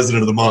tell them I'm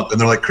Resident of the Month. And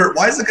they're like, Kurt,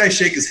 why does the guy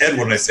shake his head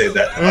when I say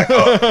that? I'm like,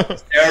 oh,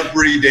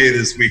 every day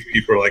this week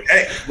people are like,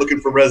 hey, looking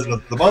for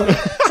Resident of the Month.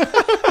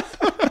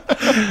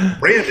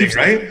 Branding,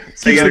 right?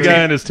 Keeps the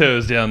guy on his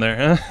toes down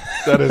there, huh?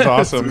 That is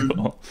awesome.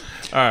 Cool.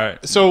 All right.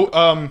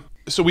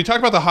 So we talked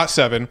about the Hot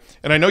 7,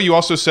 and I know you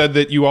also said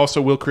that you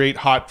also will create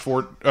Hot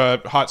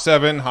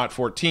 7, Hot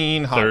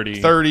 14, Hot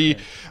 30.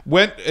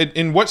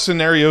 In what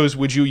scenarios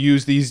would you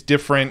use these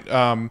different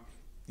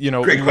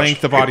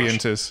length of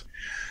audiences?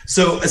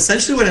 So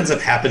essentially what ends up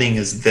happening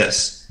is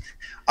this.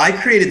 I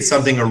created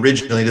something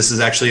originally. This is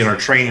actually in our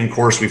training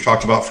course we've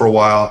talked about for a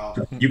while.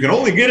 You can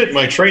only get it in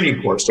my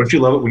training course. Don't you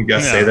love it when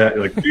guys say that?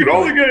 You're like, you can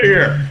only get it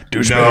here.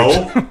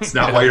 No, it's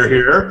not why you're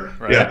here.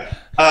 Right.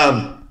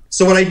 Yeah.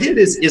 So what I did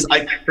is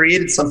I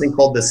created something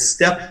called the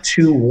Step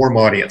 2 Warm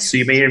Audience. So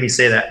you may hear me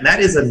say that. And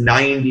that is a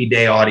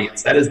 90-day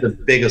audience. That is the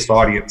biggest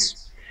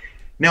audience.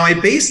 Now, I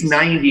base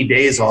 90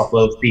 days off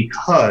of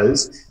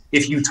because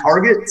if you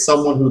target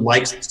someone who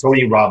likes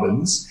Tony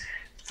Robbins,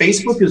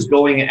 Facebook is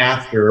going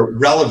after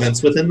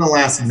relevance within the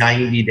last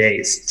 90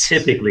 days,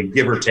 typically,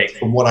 give or take,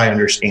 from what I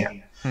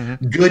understand.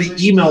 Mm-hmm. Good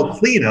email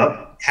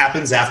cleanup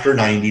happens after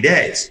 90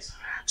 days.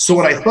 So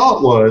what I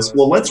thought was,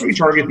 well, let's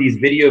retarget these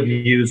video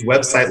views,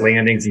 website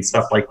landings, and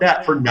stuff like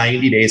that for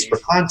 90 days for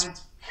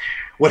content.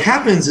 What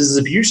happens is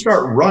if you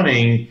start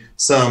running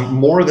some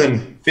more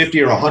than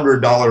 $50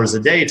 or $100 a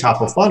day top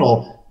of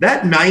funnel,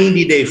 that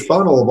 90-day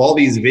funnel of all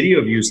these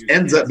video views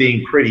ends up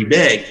being pretty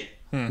big.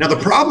 Now, the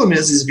problem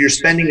is if you're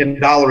spending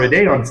 $1 a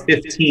day on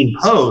 15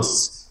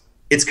 posts,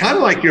 it's kind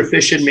of like you're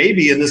fishing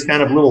maybe in this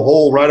kind of little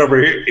hole right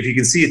over here. If you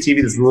can see a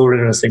TV that's a little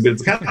interesting, but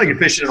it's kind of like you're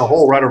fishing in a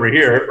hole right over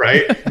here,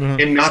 right?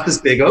 And not this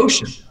big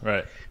ocean.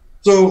 Right.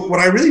 So what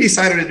I really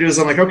decided to do is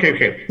I'm like, okay,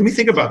 let me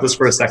think about this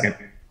for a second.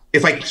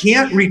 If I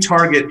can't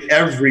retarget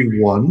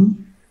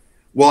everyone,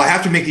 well, I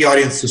have to make the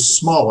audiences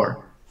smaller.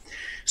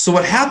 So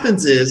what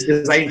happens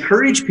is I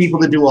encourage people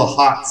to do a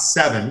hot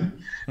 7,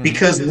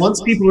 because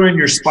once people are in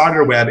your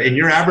spider web and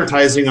you're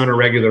advertising on a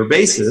regular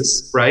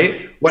basis,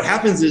 right? What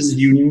happens is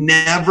you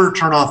never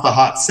turn off the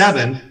hot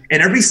 7,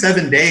 and every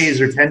 7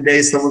 days or 10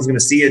 days, someone's going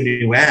to see a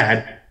new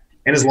ad.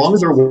 And as long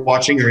as they're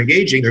watching or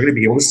engaging, they're going to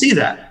be able to see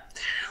that.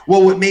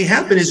 Well, what may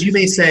happen is you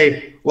may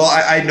say, well,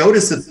 I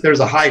noticed that there's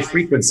a high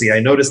frequency. I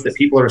noticed that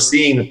people are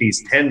seeing that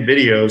these 10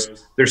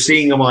 videos, they're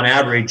seeing them on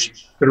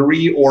average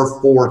 3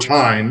 or 4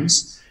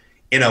 times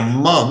in a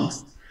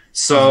month.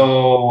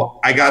 So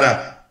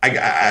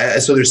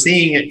so they're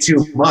seeing it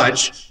too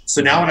much.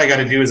 So now what I got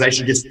to do is I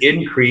should just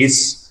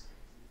increase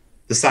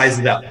the size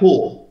of that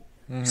pool.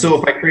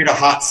 So if I create a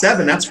hot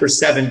 7, that's for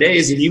 7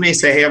 days. And you may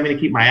say, hey, I'm going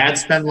to keep my ad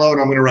spend low and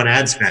I'm going to run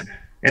ad spend.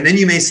 And then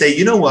you may say,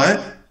 you know what?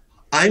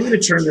 I'm going to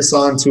turn this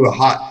on to a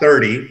hot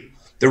 30.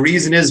 The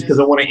reason is because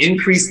I want to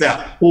increase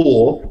that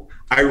pool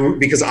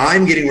because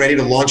I'm getting ready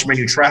to launch my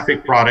new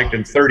traffic product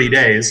in 30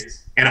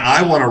 days. And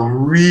I want to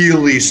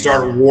really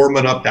start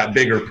warming up that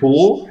bigger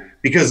pool,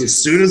 because as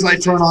soon as I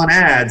turn on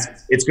ads,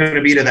 it's going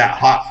to be to that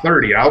hot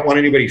 30. I don't want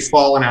anybody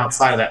falling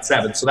outside of that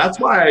 7. So that's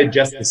why I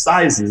adjust the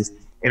sizes,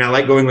 and I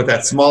like going with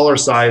that smaller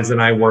size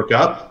and I work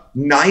up.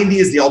 90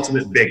 is the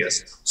ultimate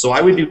biggest. So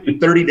I would do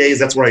 30 days.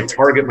 That's where I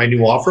target my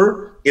new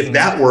offer. If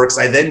that works,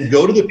 I then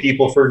go to the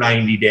people for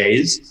 90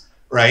 days,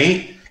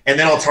 right? And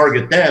then I'll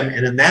target them.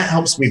 And then that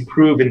helps me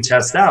prove and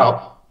test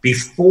out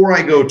before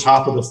I go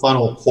top of the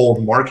funnel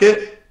cold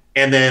market.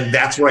 And then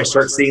that's where I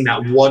start seeing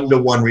that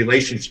one-to-one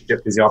relationship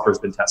because the offer has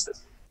been tested.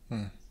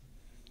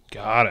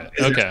 Got it.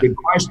 Okay. Good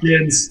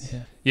questions.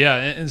 Yeah.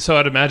 And so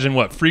I'd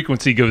imagine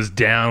frequency goes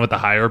down with the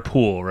higher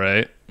pool,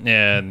 right?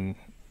 And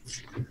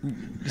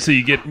so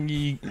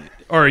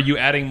or are you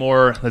adding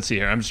more? Let's see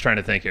here. I'm just trying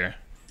to think here.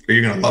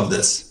 You're going to love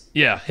this.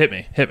 Yeah. Hit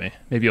me.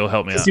 Maybe you'll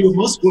help me out. See, what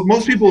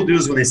most people will do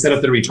is when they set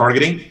up their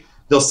retargeting,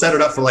 they'll set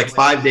it up for like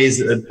 5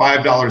 days at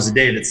 $5 a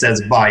day that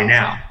says buy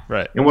now.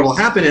 Right. And what will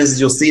happen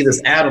is you'll see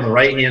this ad on the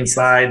right-hand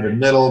side, the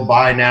middle,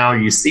 buy now.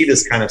 You see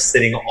this kind of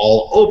sitting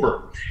all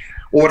over.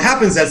 Well, what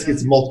happens is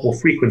it's multiple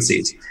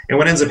frequencies. And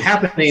what ends up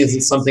happening is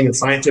it's something that's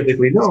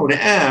scientifically known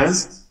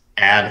as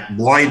ad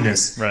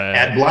blindness. Right.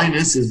 Ad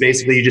blindness is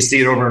basically you just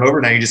see it over and over.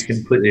 Now you just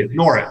completely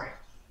ignore it.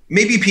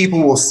 Maybe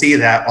people will see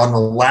that on the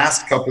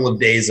last couple of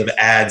days of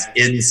ads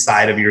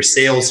inside of your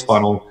sales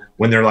funnel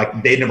when they're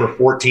like day number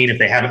 14. If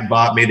they haven't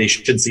bought, maybe they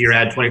should see your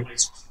ad 20.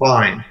 It's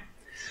fine.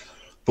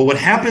 But what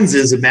happens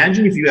is,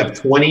 imagine if you have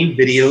 20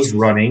 videos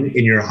running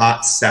in your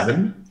hot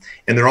 7,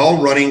 and they're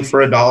all running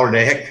for $1 a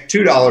day, heck,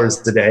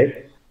 $2 a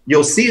day.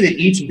 You'll see that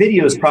each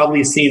video is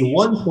probably seen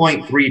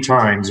 1.3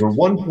 times or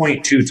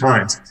 1.2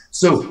 times.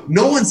 So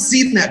no one's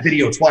seen that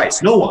video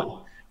twice, no one.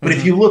 But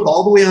if you look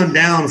all the way on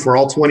down for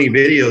all 20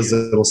 videos,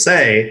 it'll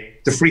say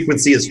the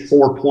frequency is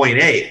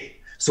 4.8.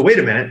 So wait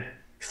a minute.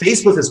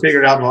 Facebook has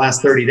figured out in the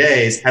last 30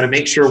 days how to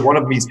make sure one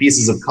of these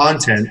pieces of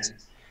content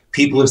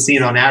people have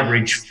seen on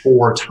average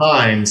 4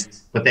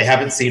 times, but they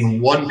haven't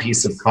seen one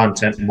piece of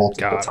content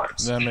multiple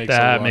times.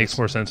 That makes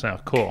more sense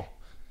now. Cool.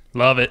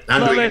 Love it.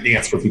 I'm doing a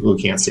dance for people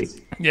who can't see.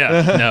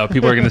 Yeah. No,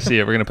 people are going to see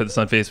it. We're going to put this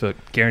on Facebook.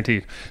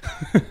 Guaranteed.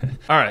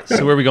 All right.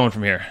 So where are we going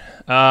from here?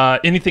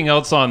 Anything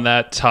else on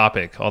that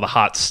topic? All the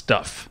hot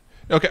stuff.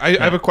 Okay.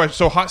 I have a question.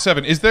 So hot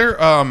 7, is there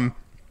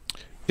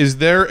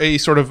a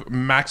sort of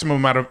maximum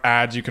amount of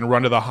ads you can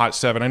run to the hot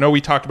 7? I know we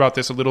talked about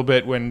this a little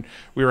bit when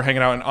we were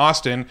hanging out in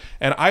Austin,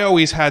 and I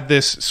always had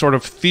this sort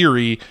of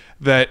theory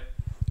that,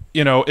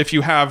 if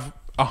you have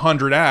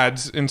 100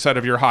 ads inside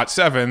of your hot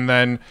 7,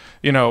 then,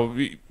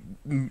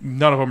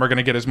 none of them are going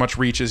to get as much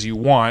reach as you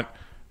want.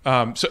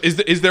 So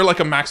is there like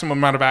a maximum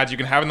amount of ads you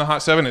can have in the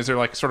hot 7? Is there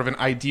like sort of an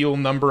ideal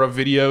number of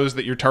videos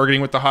that you're targeting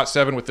with the hot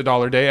 7 with the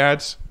 $1 a day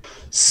ads?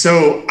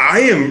 So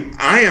I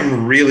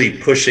am really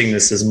pushing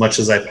this as much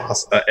as I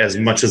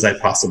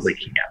possibly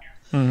can.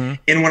 Mm-hmm.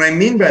 And what I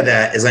mean by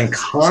that is I'm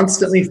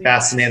constantly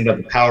fascinated by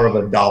the power of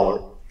 $1.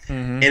 Mm-hmm.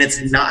 And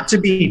it's not to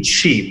be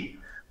cheap,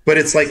 but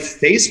it's like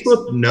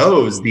Facebook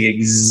knows the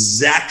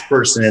exact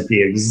person at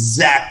the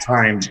exact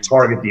time to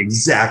target the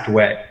exact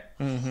way.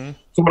 Mm-hmm.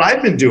 So what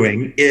I've been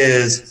doing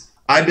is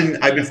I've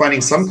been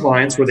finding some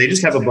clients where they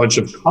just have a bunch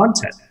of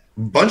content.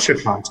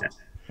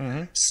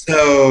 Mm-hmm.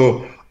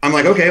 So I'm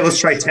like, okay, let's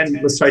try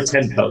 10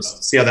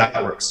 posts, see how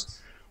that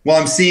works.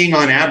 Well, I'm seeing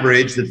on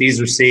average that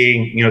these are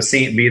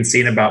being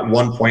seen about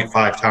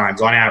 1.5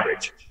 times on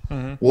average.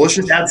 Mm-hmm. Well, let's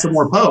just add some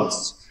more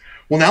posts.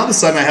 Well, now all of a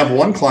sudden I have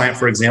one client,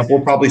 for example,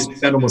 probably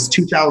spend almost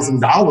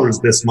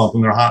 $2,000 this month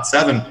in their hot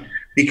 7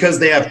 because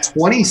they have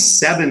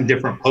 27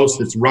 different posts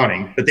that's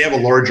running, but they have a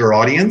larger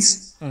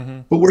audience.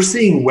 Mm-hmm. But we're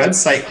seeing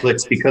website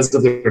clicks because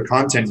of their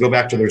content go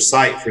back to their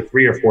site for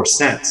 3 or 4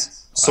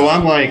 cents. So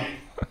I'm like,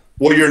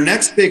 well, your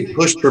next big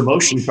push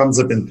promotion comes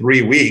up in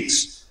 3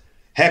 weeks.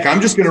 Heck, I'm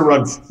just going to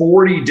run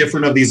 40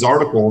 different of these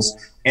articles.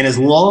 And as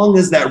long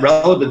as that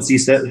relevancy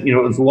set,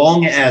 as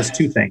long as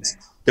 2 things,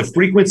 the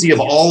frequency of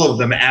all of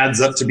them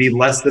adds up to be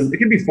less than, it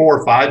could be 4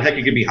 or 5, heck,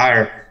 it could be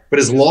higher. But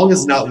as long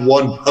as not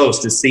one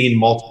post is seen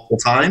multiple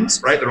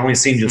times, right? They're only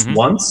seen just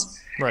once.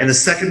 Right. And the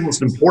second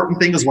most important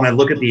thing is when I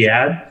look at the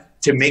ad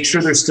to make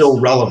sure they're still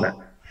relevant.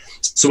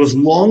 So as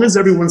long as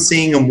everyone's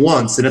seeing them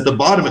once, and at the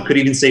bottom, it could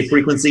even say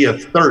frequency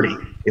of 30.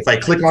 If I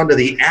click onto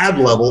the ad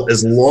level,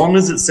 as long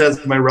as it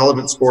says my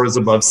relevant score is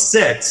above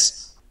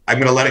 6, I'm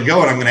going to let it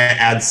go and I'm going to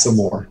add some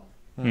more.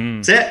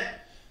 That's it.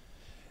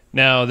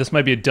 Now, this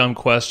might be a dumb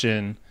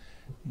question.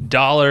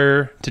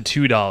 $1 to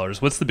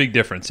 $2. What's the big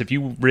difference if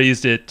you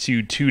raised it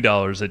to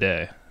 $2 a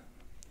day?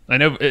 I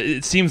know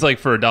it seems like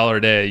for $1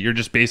 a day, you're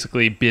just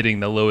basically bidding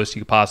the lowest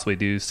you could possibly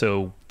do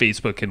so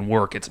Facebook can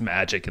work its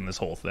magic in this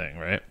whole thing,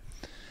 right?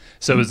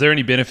 So is there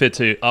any benefit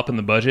to upping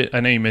the budget? I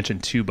know you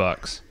mentioned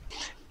 $2.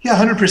 Yeah,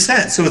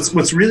 100%. So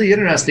what's really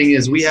interesting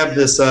is we have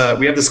this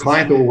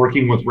client that we're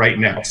working with right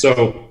now.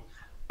 So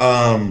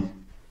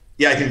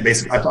yeah, I think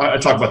basically I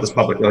talk about this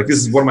publicly. Like, this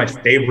is one of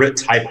my favorite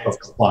type of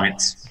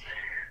clients.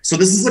 So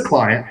this is a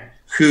client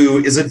who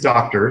is a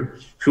doctor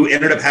who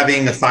ended up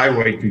having a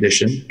thyroid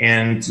condition,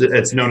 and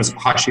it's known as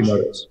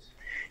Hashimoto's.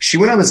 She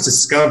went on this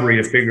discovery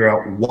to figure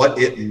out what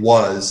it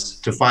was,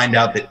 to find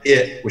out that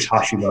it was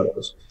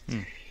Hashimoto's.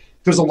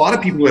 There's a lot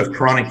of people who have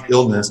chronic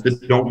illness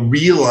that don't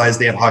realize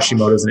they have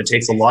Hashimoto's, and it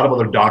takes a lot of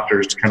other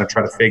doctors to kind of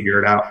try to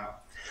figure it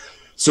out.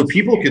 So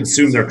people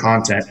consume their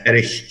content at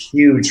a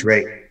huge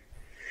rate.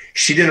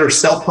 She did her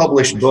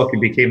self-published book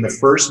and became the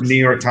first New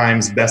York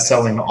Times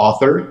best-selling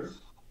author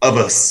of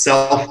a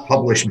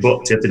self-published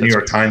book to hit the New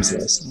York Times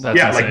list.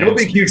 Yeah, insane. Like no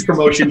big, huge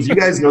promotions. You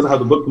guys know how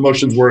the book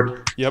promotions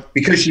work. Yep.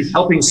 Because she's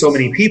helping so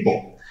many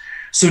people.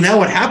 So now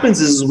what happens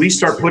is we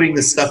start putting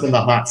this stuff in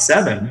the Hot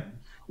 7.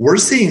 We're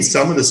seeing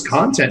some of this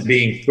content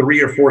being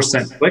 3 or 4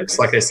 cent clicks,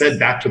 like I said,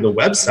 back to the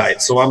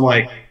website. So I'm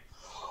like,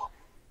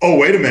 oh,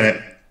 wait a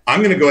minute.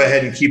 I'm going to go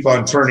ahead and keep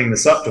on turning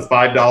this up to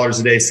 $5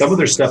 a day. Some of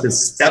their stuff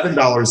is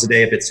 $7 a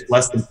day if it's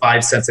less than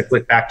 5 cents a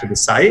click back to the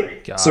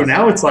site. So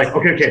now it's like,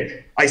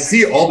 okay, I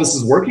see all this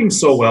is working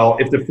so well.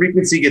 If the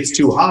frequency gets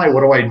too high,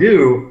 what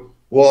do?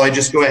 Well, I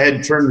just go ahead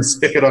and turn the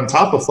spigot on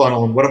top of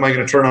funnel. And what am I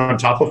going to turn on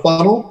top of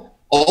funnel?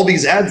 All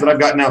these ads that I've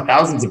got now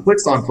thousands of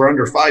clicks on for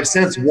under 5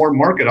 cents, warm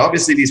market.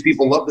 Obviously, these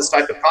people love this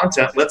type of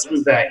content. Let's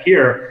move that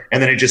here.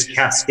 And then it just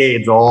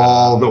cascades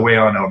all the way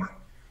on over.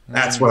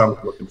 That's what I'm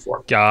looking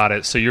for. Got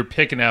it. So you're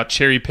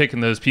cherry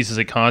picking those pieces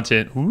of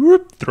content,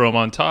 whoop, throw them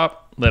on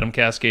top, let them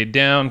cascade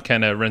down,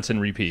 kind of rinse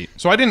and repeat.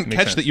 So I didn't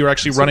catch that you're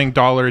actually running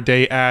 $1 a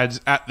day ads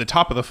at the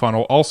top of the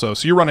funnel also.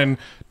 So you're running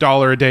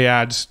 $1 a day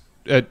ads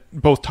at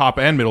both top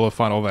and middle of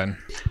funnel then.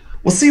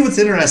 Well, see, what's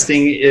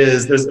interesting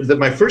is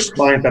my first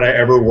client that I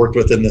ever worked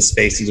with in this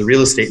space, he's a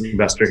real estate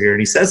investor here, and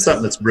he says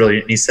something that's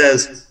brilliant. He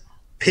says,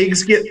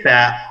 pigs get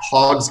fat,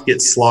 hogs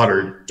get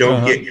slaughtered,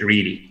 don't get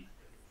greedy,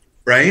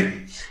 right?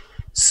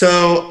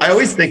 So I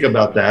always think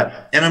about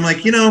that, and I'm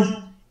like,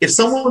 if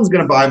someone's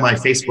going to buy my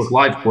Facebook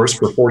Live course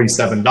for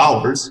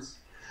 $47,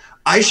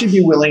 I should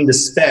be willing to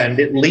spend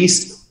at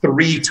least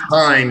 3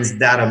 times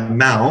that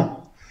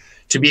amount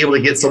to be able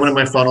to get someone in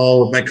my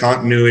funnel with my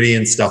continuity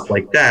and stuff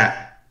like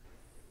that.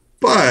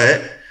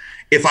 But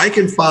if I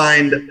can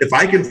find,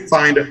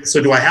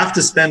 so do I have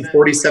to spend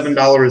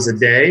 $47 a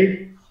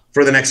day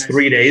for the next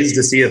 3 days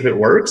to see if it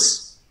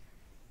works?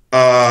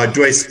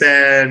 Do I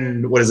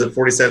spend,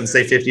 47,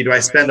 say 50? Do I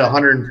spend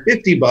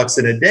 $150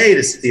 in a day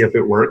to see if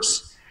it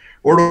works?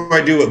 Or do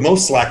I do what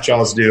most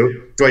slackjaws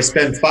do? Do I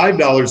spend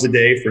 $5 a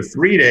day for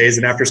 3 days,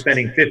 and after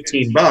spending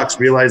 $15,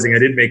 realizing I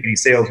didn't make any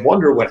sales,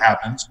 wonder what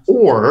happens?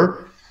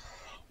 Or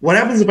what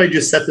happens if I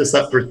just set this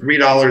up for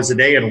 $3 a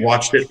day and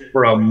watched it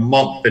for a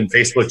month and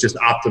Facebook just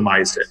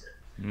optimized it?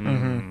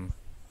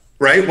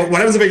 Right? What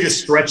happens if I just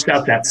stretched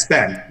out that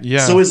spend? Yeah.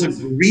 So as a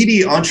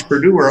greedy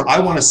entrepreneur, I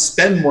want to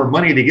spend more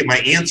money to get my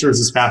answers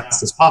as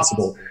fast as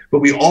possible. But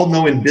we all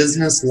know in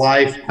business,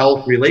 life,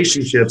 health,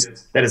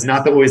 relationships, that is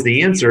not always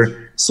the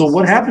answer. So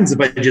what happens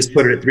if I just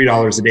put it at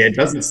 $3 a day? It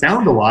doesn't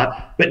sound a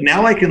lot, but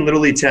now I can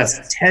literally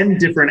test 10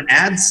 different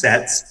ad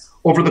sets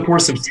over the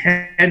course of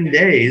 10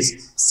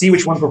 days, see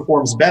which one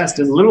performs best,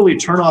 and literally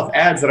turn off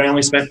ads that I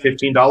only spent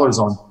 $15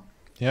 on.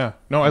 Yeah.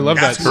 No, I love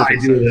that. That's what I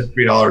do with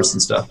 $3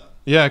 and stuff.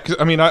 Yeah, because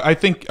I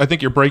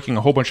think you're breaking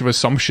a whole bunch of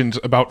assumptions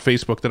about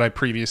Facebook that I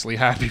previously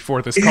had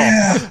before this call.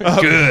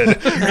 Yeah.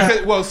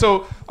 Good. Well,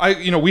 so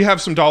we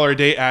have some $1 a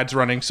day ads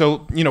running.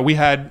 So we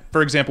had,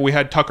 for example,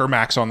 Tucker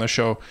Max on the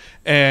show,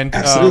 and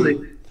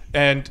absolutely.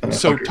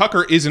 So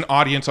Tucker is an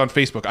audience on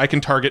Facebook. I can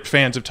target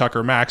fans of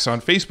Tucker Max on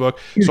Facebook.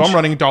 So I'm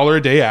running $1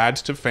 a day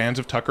ads to fans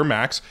of Tucker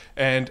Max,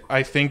 and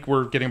I think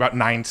we're getting about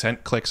 9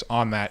 cent clicks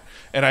on that.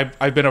 And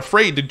I've been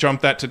afraid to jump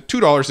that to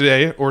 $2 a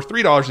day or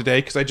 $3 a day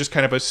because I just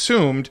kind of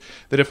assumed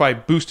that if I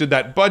boosted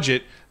that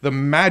budget, the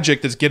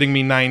magic that's getting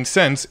me 9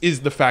 cents is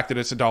the fact that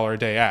it's $1 a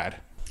day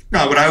ad.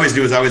 No, what I always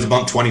do is I always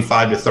bump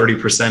 25 to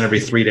 30% every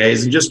 3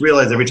 days, and just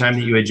realize every time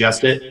that you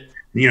adjust it,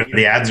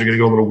 the ads are going to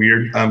go a little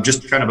weird.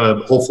 Just kind of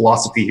a whole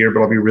philosophy here, but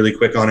I'll be really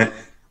quick on it.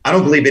 I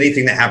don't believe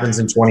anything that happens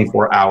in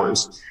 24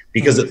 hours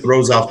because it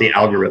throws off the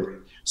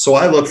algorithm. So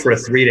I look for a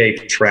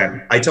 3-day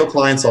trend. I tell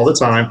clients all the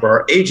time for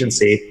our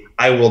agency,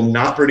 I will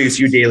not produce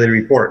you daily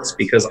reports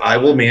because I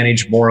will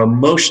manage more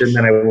emotion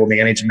than I will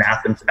manage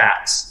math and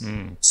facts.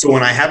 So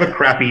when I have a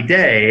crappy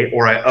day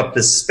or I up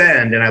the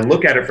spend and I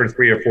look at it for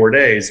 3 or 4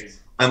 days,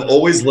 I'm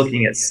always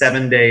looking at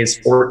 7 days,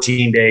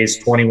 14 days,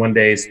 21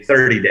 days,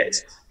 30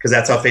 days, because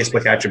that's how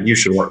Facebook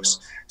attribution works.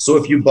 So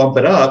if you bump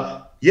it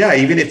up, yeah,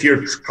 even if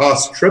your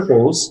cost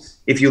triples,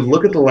 if you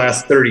look at the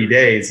last 30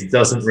 days, it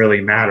doesn't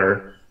really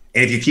matter.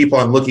 And if you keep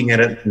on looking at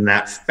it in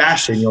that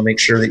fashion, you'll make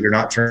sure that you're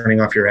not turning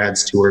off your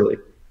ads too early.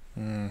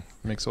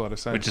 Makes a lot of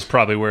sense. Which is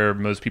probably where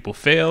most people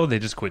fail. They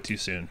just quit too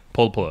soon.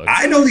 Pull the plug.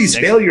 I know these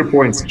failure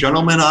points,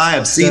 gentlemen. I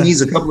have seen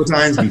these a couple of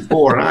times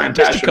before, and I'm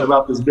passionate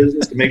about this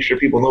business to make sure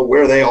people know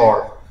where they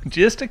are.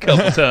 Just a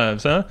couple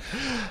times, huh?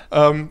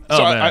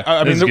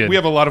 I mean, we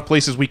have a lot of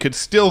places we could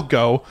still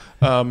go.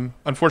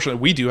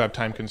 Unfortunately, we do have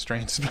time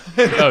constraints.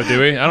 Oh,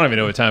 do we? I don't even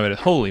know what time it is.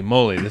 Holy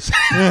moly! This.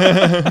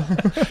 Damn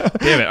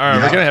it! All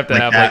right, we're gonna have to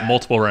have like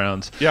multiple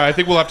rounds. Yeah, I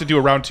think we'll have to do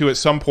a round 2 at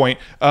some point.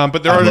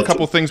 But there are a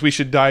couple things we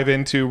should dive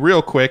into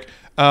real quick.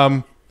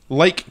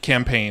 Like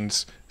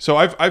campaigns. So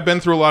I've been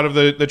through a lot of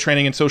the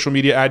training in social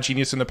media ad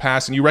genius in the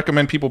past, and you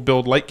recommend people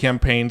build like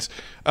campaigns.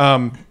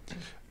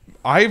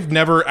 I've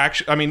never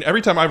actually, I mean,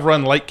 every time I've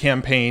run like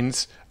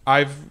campaigns,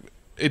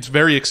 it's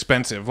very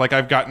expensive. Like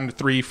I've gotten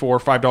 $3,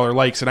 $4, $5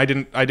 likes, and I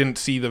didn't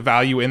see the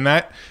value in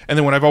that. And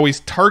then when I've always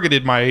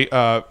targeted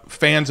my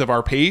fans of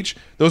our page,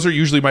 those are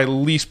usually my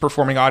least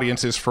performing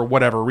audiences for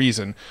whatever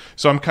reason.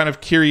 So I'm kind of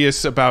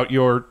curious about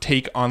your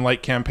take on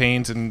like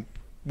campaigns and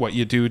what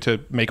you do to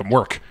make them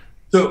work.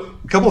 So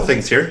a couple of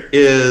things here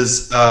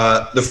is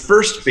the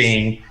first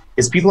being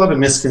is people have a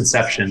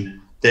misconception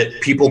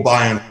that people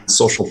buy on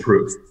social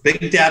proof.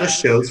 Big data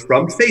shows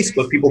from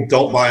Facebook, people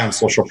don't buy on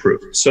social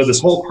proof. So this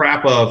whole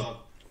crap of,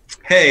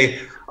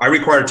 hey, I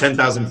require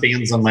 10,000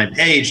 fans on my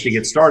page to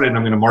get started and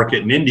I'm going to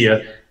market in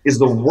India is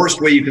the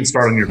worst way you can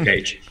start on your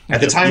page.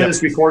 At the time of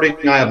this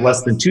recording, I have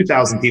less than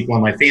 2,000 people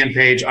on my fan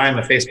page. I am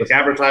a Facebook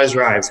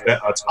advertiser. I've spent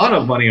a ton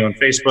of money on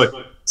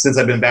Facebook since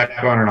I've been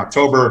back on in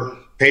October.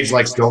 Page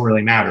likes don't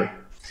really matter.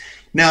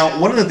 Now,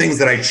 one of the things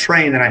that I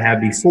trained that I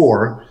had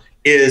before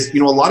is, a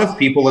lot of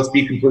people, let's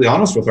be completely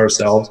honest with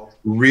ourselves,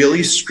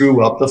 really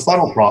screw up the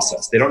funnel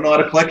process. They don't know how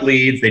to collect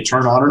leads. They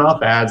turn on and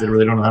off ads. They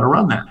really don't know how to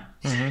run that.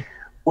 Mm-hmm.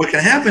 What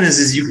can happen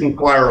is you can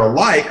acquire a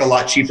like a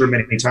lot cheaper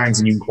many times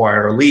than you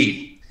acquire a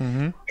lead.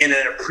 Mm-hmm. And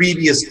at a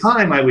previous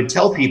time, I would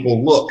tell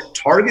people, look,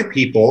 target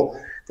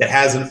people that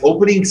has an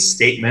opening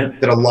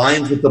statement that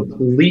aligns with the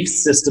belief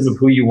system of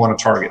who you want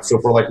to target. So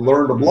for like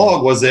learn to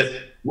blog, was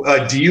it,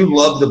 do you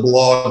love the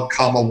blog,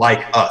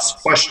 like us, ?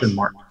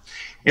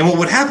 And what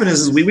would happen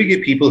is we would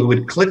get people who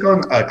would click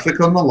on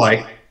the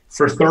like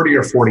for 30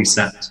 or 40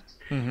 cents.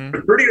 Mm-hmm.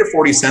 For 30 or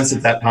 40 cents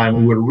at that time,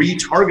 we would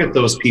retarget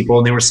those people,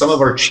 and they were some of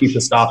our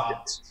cheapest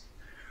opt-ins.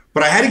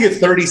 But I had to get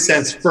 30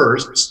 cents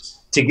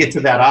first to get to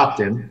that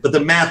opt-in, but the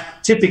math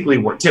typically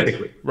worked.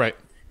 Right.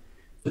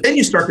 But then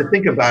you start to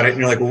think about it, and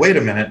you're like, well, wait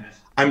a minute.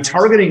 I'm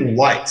targeting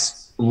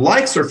likes.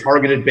 Likes are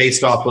targeted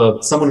based off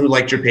of someone who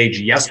liked your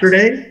page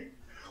yesterday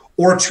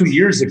or 2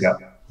 years ago.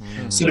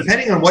 So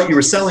depending on what you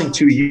were selling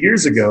 2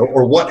 years ago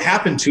or what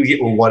happened to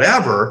you or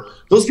whatever,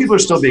 those people are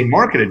still being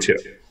marketed to.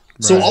 Right.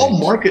 So I'll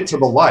market to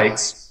the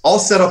likes. I'll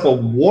set up a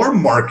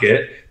warm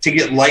market to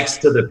get likes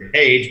to the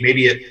page,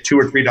 maybe at $2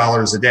 or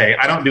 $3 a day.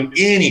 I don't do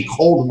any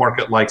cold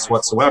market likes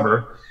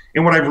whatsoever.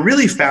 And what I've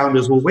really found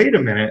is, well, wait a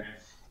minute.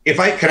 Can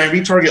I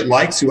retarget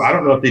likes who I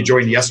don't know if they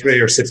joined yesterday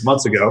or 6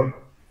 months ago?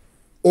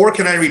 Or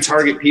can I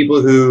retarget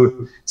people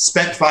who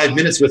spent 5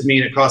 minutes with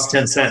me and it cost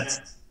 10 cents?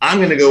 I'm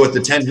going to go with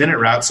the 10-minute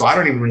route, so I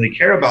don't even really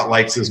care about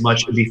likes as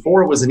much.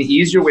 Before, it was an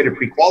easier way to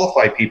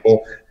pre-qualify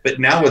people, but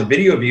now with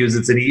video views,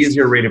 it's an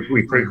easier way to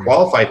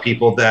pre-qualify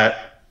people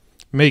that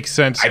makes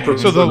sense.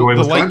 So the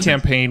like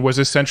campaign was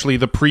essentially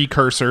the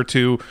precursor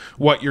to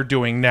what you're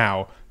doing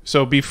now.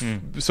 So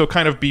so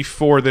kind of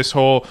before this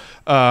whole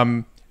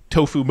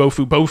tofu,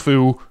 mofu,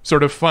 bofu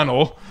sort of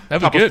funnel. That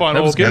was good. Funnel,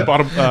 that was good.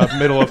 Bottom,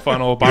 middle of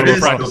funnel, bottom of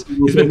funnel.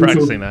 He's been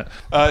practicing that.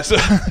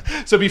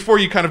 So before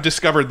you kind of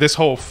discovered this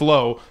whole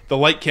flow, the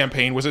like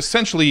campaign was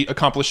essentially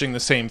accomplishing the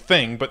same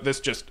thing, but this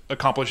just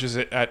accomplishes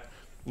it at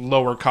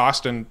lower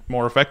cost and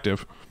more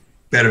effective.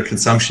 Better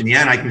consumption, yeah,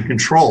 and I can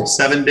control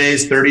 7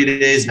 days, 30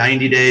 days,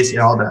 90 days,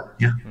 all that,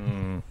 yeah.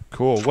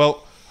 Cool.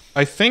 Well,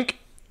 I think,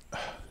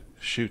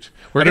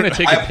 we're going to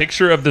take a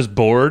picture of this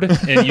board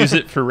and use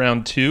it for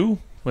round 2.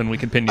 When we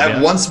can pin you I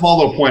have one small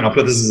little point. I'll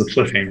put this as a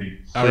cliffhanger.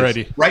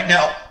 Alrighty. Right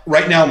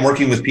now, I'm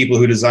working with people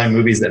who design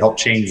movies that help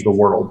change the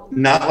world.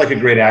 Not like a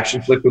great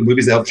action flick, but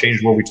movies that help change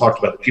the world. We talked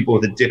about the people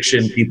with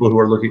addiction, people who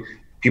are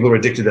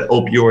addicted to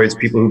opioids,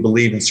 people who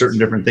believe in certain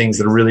different things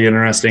that are really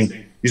interesting.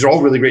 These are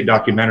all really great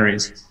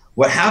documentaries.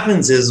 What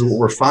happens is, what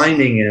we're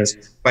finding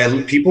is,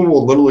 people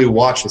will literally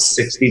watch a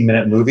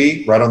 60-minute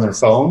movie right on their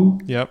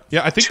phone. Yep.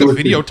 Yeah, I think the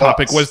video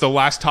topic was the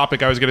last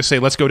topic I was going to say.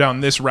 Let's go down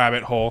this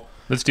rabbit hole.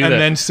 Let's do that.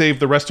 And then save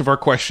the rest of our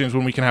questions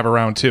when we can have a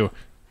round 2.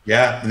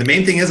 Yeah. The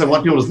main thing is, I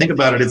want people to think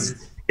about it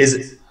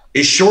is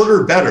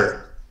shorter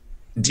better?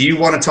 do you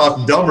want to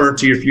talk dumber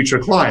to your future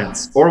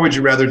clients? Or would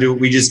you rather do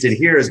what we just did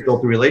here, is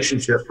built a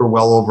relationship for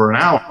well over an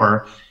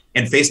hour,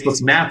 and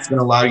Facebook's math's going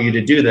to allow you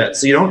to do that.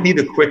 So you don't need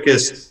the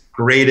quickest,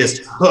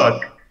 greatest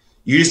hook.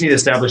 You just need to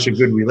establish a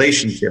good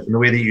relationship. And the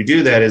way that you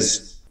do that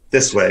is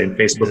this way, and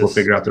Facebook will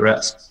figure out the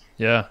rest.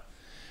 Yeah.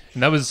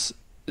 And that was,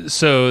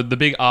 so the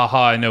big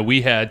aha I know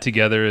we had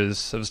together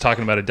is, I was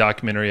talking about a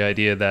documentary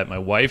idea that my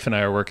wife and I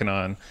are working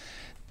on.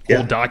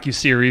 Whole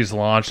docuseries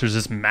launch. There's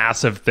this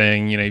massive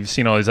thing. You know, you've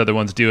seen all these other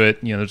ones do it.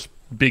 You know, there's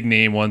big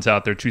name ones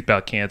out there, Truth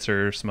About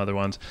Cancer, some other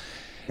ones.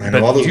 I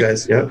know all those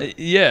guys. Yeah.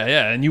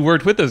 Yeah. And you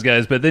worked with those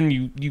guys, but then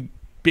you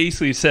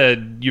basically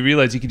said you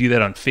realized you could do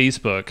that on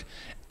Facebook.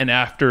 And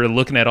after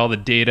looking at all the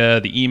data,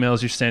 the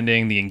emails you're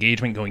sending, the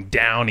engagement going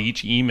down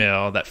each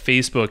email, that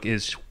Facebook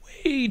is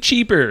way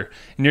cheaper,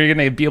 and you're going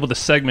to be able to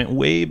segment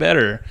way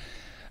better.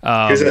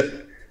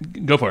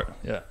 Go for it.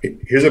 Yeah.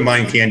 Here's a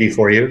mind candy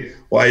for you.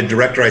 Well, a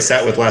director I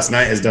sat with last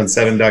night has done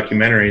 7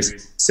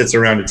 documentaries, sits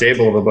around a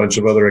table of a bunch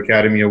of other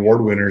Academy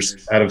Award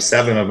winners. Out of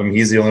 7 of them,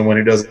 he's the only one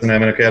who doesn't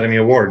have an Academy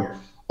Award.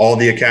 All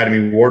the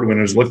Academy Award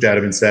winners looked at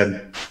him and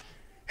said,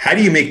 how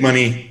do you make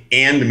money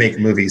and make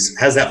movies?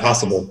 How's that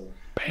possible?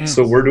 Bam.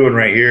 So what we're doing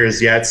right here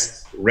is,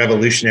 it's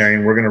revolutionary,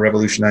 and we're going to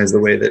revolutionize the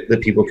way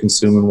that people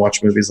consume and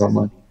watch movies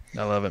online.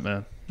 I love it,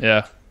 man.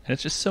 Yeah. And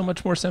it's just so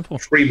much more simple.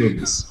 Free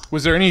movies.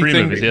 Was there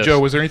anything, Joe,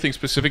 was there anything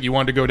specific you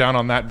wanted to go down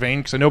on that vein?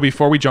 Because I know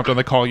before we jumped on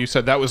the call, you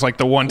said that was like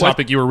the one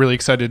topic you were really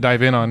excited to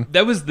dive in on.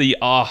 That was the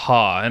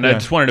aha. And I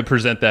just wanted to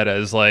present that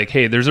as like,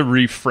 hey, there's a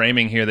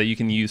reframing here that you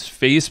can use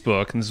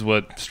Facebook. And this is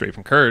what, straight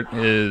from Curt,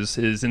 is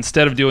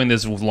instead of doing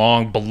this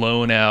long,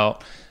 blown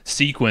out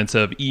sequence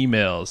of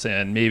emails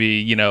and maybe,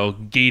 you know,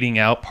 gating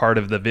out part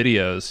of the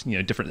videos, you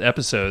know, different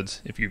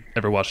episodes, if you've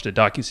ever watched a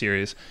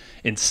docuseries,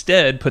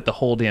 instead put the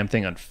whole damn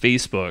thing on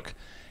Facebook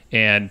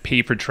and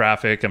pay for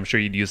traffic. I'm sure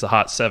you'd use the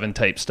Hot 7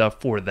 type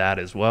stuff for that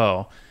as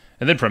well.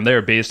 And then from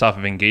there, based off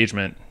of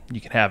engagement,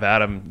 you can have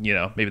Adam, you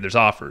know, maybe there's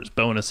offers,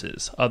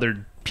 bonuses,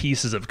 other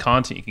pieces of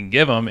content you can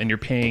give them, and you're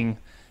paying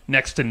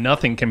next to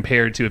nothing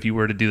compared to if you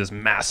were to do this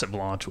massive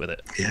launch with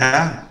it.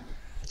 Yeah.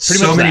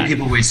 So many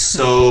people waste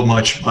so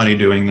much money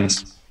doing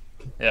this.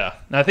 Yeah.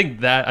 And I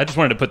think that, I just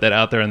wanted to put that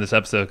out there in this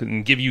episode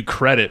and give you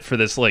credit for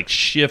this like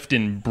shift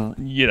in,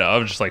 you know, I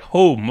was just like,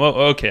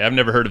 okay, I've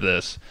never heard of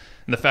this.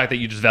 And the fact that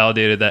you just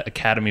validated that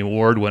Academy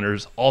Award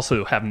winners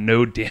also have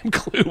no damn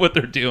clue what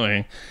they're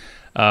doing.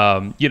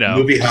 You know,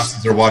 movie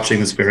houses are watching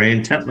this very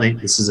intently.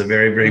 This is a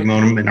very, very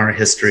moment in our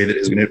history that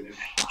is going to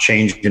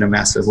change in a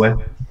massive way.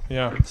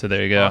 Yeah. So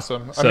there you go.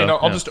 Awesome. I mean,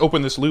 I'll just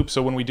open this loop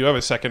so when we do have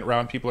a second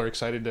round, people are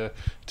excited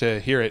to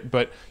hear it.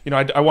 But, you know,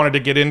 I wanted to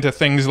get into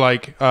things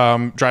like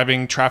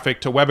driving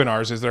traffic to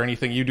webinars. Is there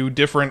anything you do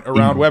different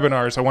around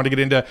webinars? I wanted to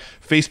get into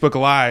Facebook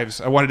Lives.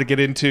 I wanted to get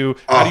into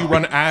how do you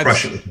run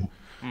ads?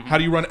 How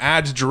do you run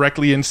ads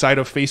directly inside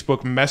of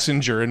Facebook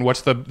Messenger, and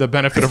what's the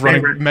benefit of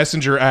running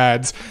Messenger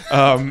ads?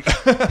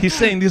 He's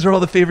saying these are all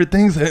the favorite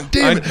things.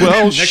 Damn it.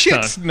 Well,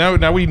 shit.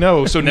 Now we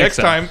know. So next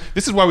time,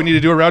 this is why we need to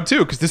do a round 2,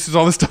 because this is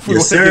all the stuff we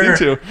want to get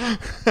into.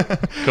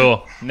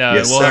 Cool. No,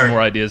 we'll have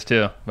more ideas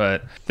too.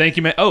 But thank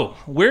you, man. Oh,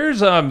 where's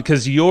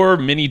because your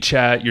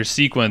ManyChat, your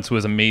sequence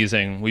was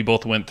amazing. We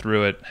both went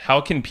through it. How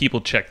can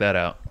people check that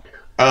out?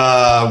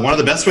 One of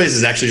the best ways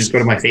is actually just go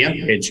to my fan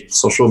page,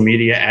 Social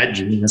Media Ad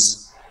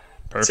Genius.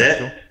 Perfect.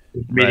 That's it.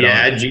 Media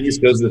Ad Genius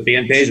goes to the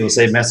fan page. It'll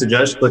say message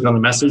us. Click on the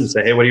message and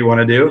say, hey, what do you want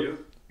to do?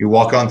 You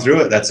walk on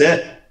through it. That's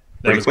it.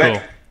 Pretty quick.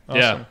 Cool.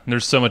 Awesome. Yeah,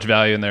 there's so much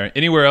value in there.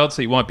 Anywhere else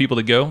that you want people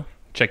to go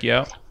check you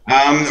out?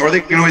 Or they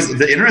can always.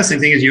 The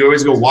interesting thing is you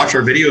always go watch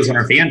our videos on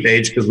our fan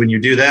page, because when you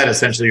do that,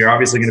 essentially you're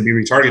obviously going to be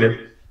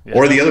retargeted. Yeah.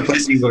 Or the other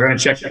place you can go and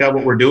check out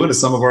what we're doing is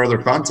some of our other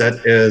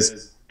content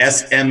is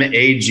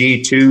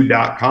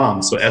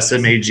smag2.com. So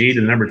SMAG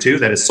to the number 2.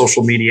 That is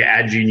Social Media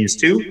Ad Genius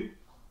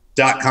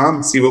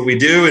 2.com. See what we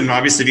do, and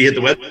obviously if you hit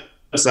the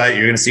website,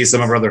 you're going to see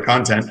some of our other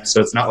content. So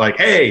it's not like,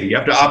 hey, you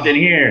have to opt in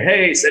here.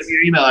 Hey, send me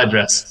your email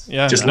address.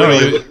 Yeah, just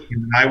literally look,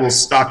 and I will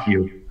stalk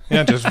you.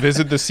 Yeah, just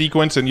visit the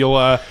sequence and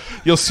you'll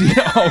see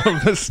all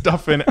of this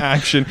stuff in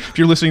action. If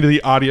you're listening to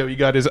the audio, you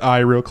got his eye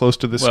real close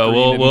to the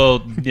screen. We'll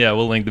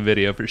link the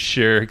video for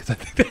sure, because I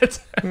think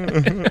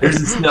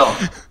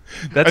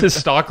that's his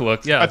stock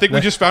look. Yeah, I think we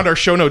just found our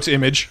show notes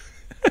image.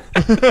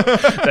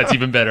 That's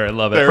even better. I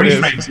love it. There it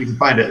is. You can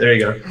find it. There you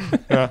go.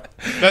 Yeah.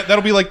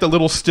 That'll be like the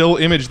little still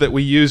image that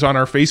we use on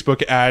our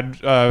Facebook ad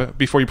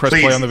before you press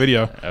play on the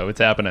video. Oh,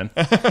 it's happening.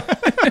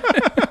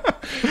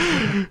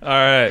 All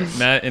right,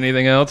 Matt,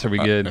 anything else? Are we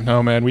good?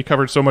 No, man. We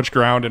covered so much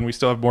ground, and we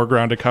still have more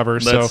ground to cover.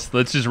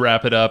 Let's just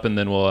wrap it up, and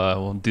then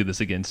we'll do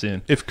this again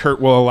soon. If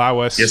Curt will allow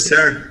us, yes,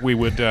 sir. We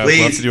would love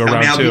to do a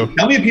round 2.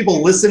 Tell me if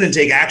people listen and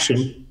take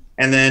action.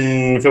 And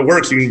then if it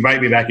works, you can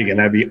invite me back again.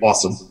 That'd be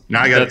awesome.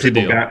 Now I got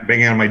people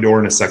banging on my door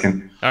in a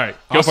second. All right.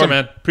 Go for it,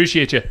 man.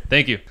 Appreciate you.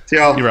 Thank you. See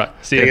y'all. You rock.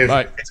 See you.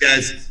 Bye. Thanks,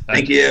 guys.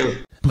 Thank you.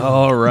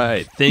 All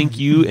right. Thank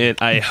you. And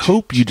I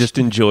hope you just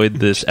enjoyed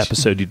this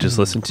episode you just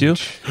listened to.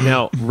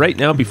 Now, right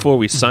now, before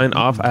we sign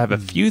off, I have a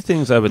few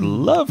things I would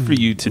love for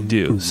you to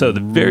do. So the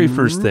very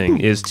first thing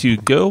is to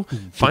go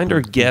find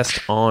our guest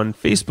on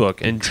Facebook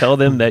and tell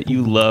them that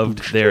you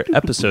loved their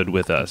episode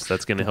with us.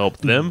 That's going to help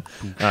them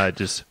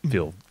just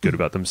feel good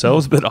about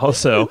themselves, but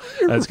also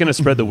it's going to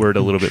spread the word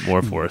a little bit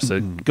more for us. So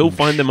go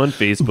find them on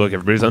Facebook.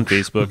 Everybody's on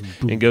Facebook,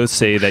 and go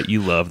say that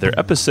you love their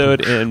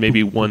episode and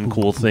maybe one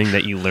cool thing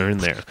that you learned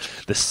there.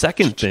 The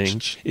second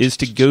thing is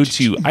to go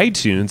to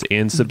iTunes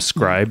and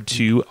subscribe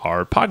to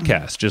our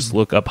podcast. Just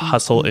look up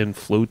Hustle and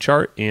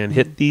Flowchart and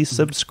hit the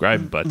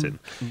subscribe button.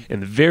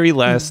 And the very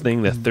last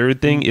thing, the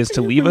third thing, is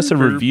to leave us a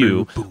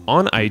review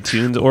on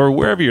iTunes or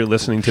wherever you're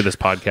listening to this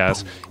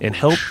podcast and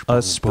help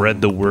us spread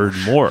the word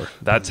more.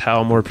 That's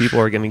how more people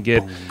are going to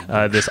get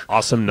this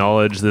awesome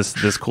knowledge,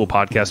 this cool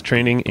podcast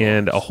training,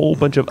 and a whole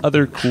bunch of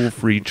other cool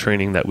free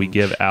training that we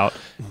give out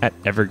at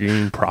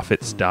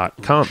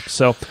evergreenprofits.com.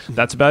 So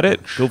that's about it.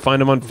 Go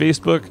find them on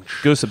Facebook,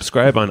 go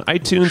subscribe on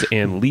iTunes,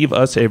 and leave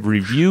us a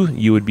review.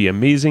 You would be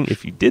amazing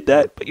if you did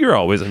that, but you're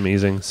always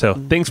amazing. So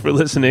thanks for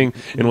listening,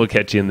 and we'll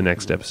catch you in the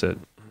next episode.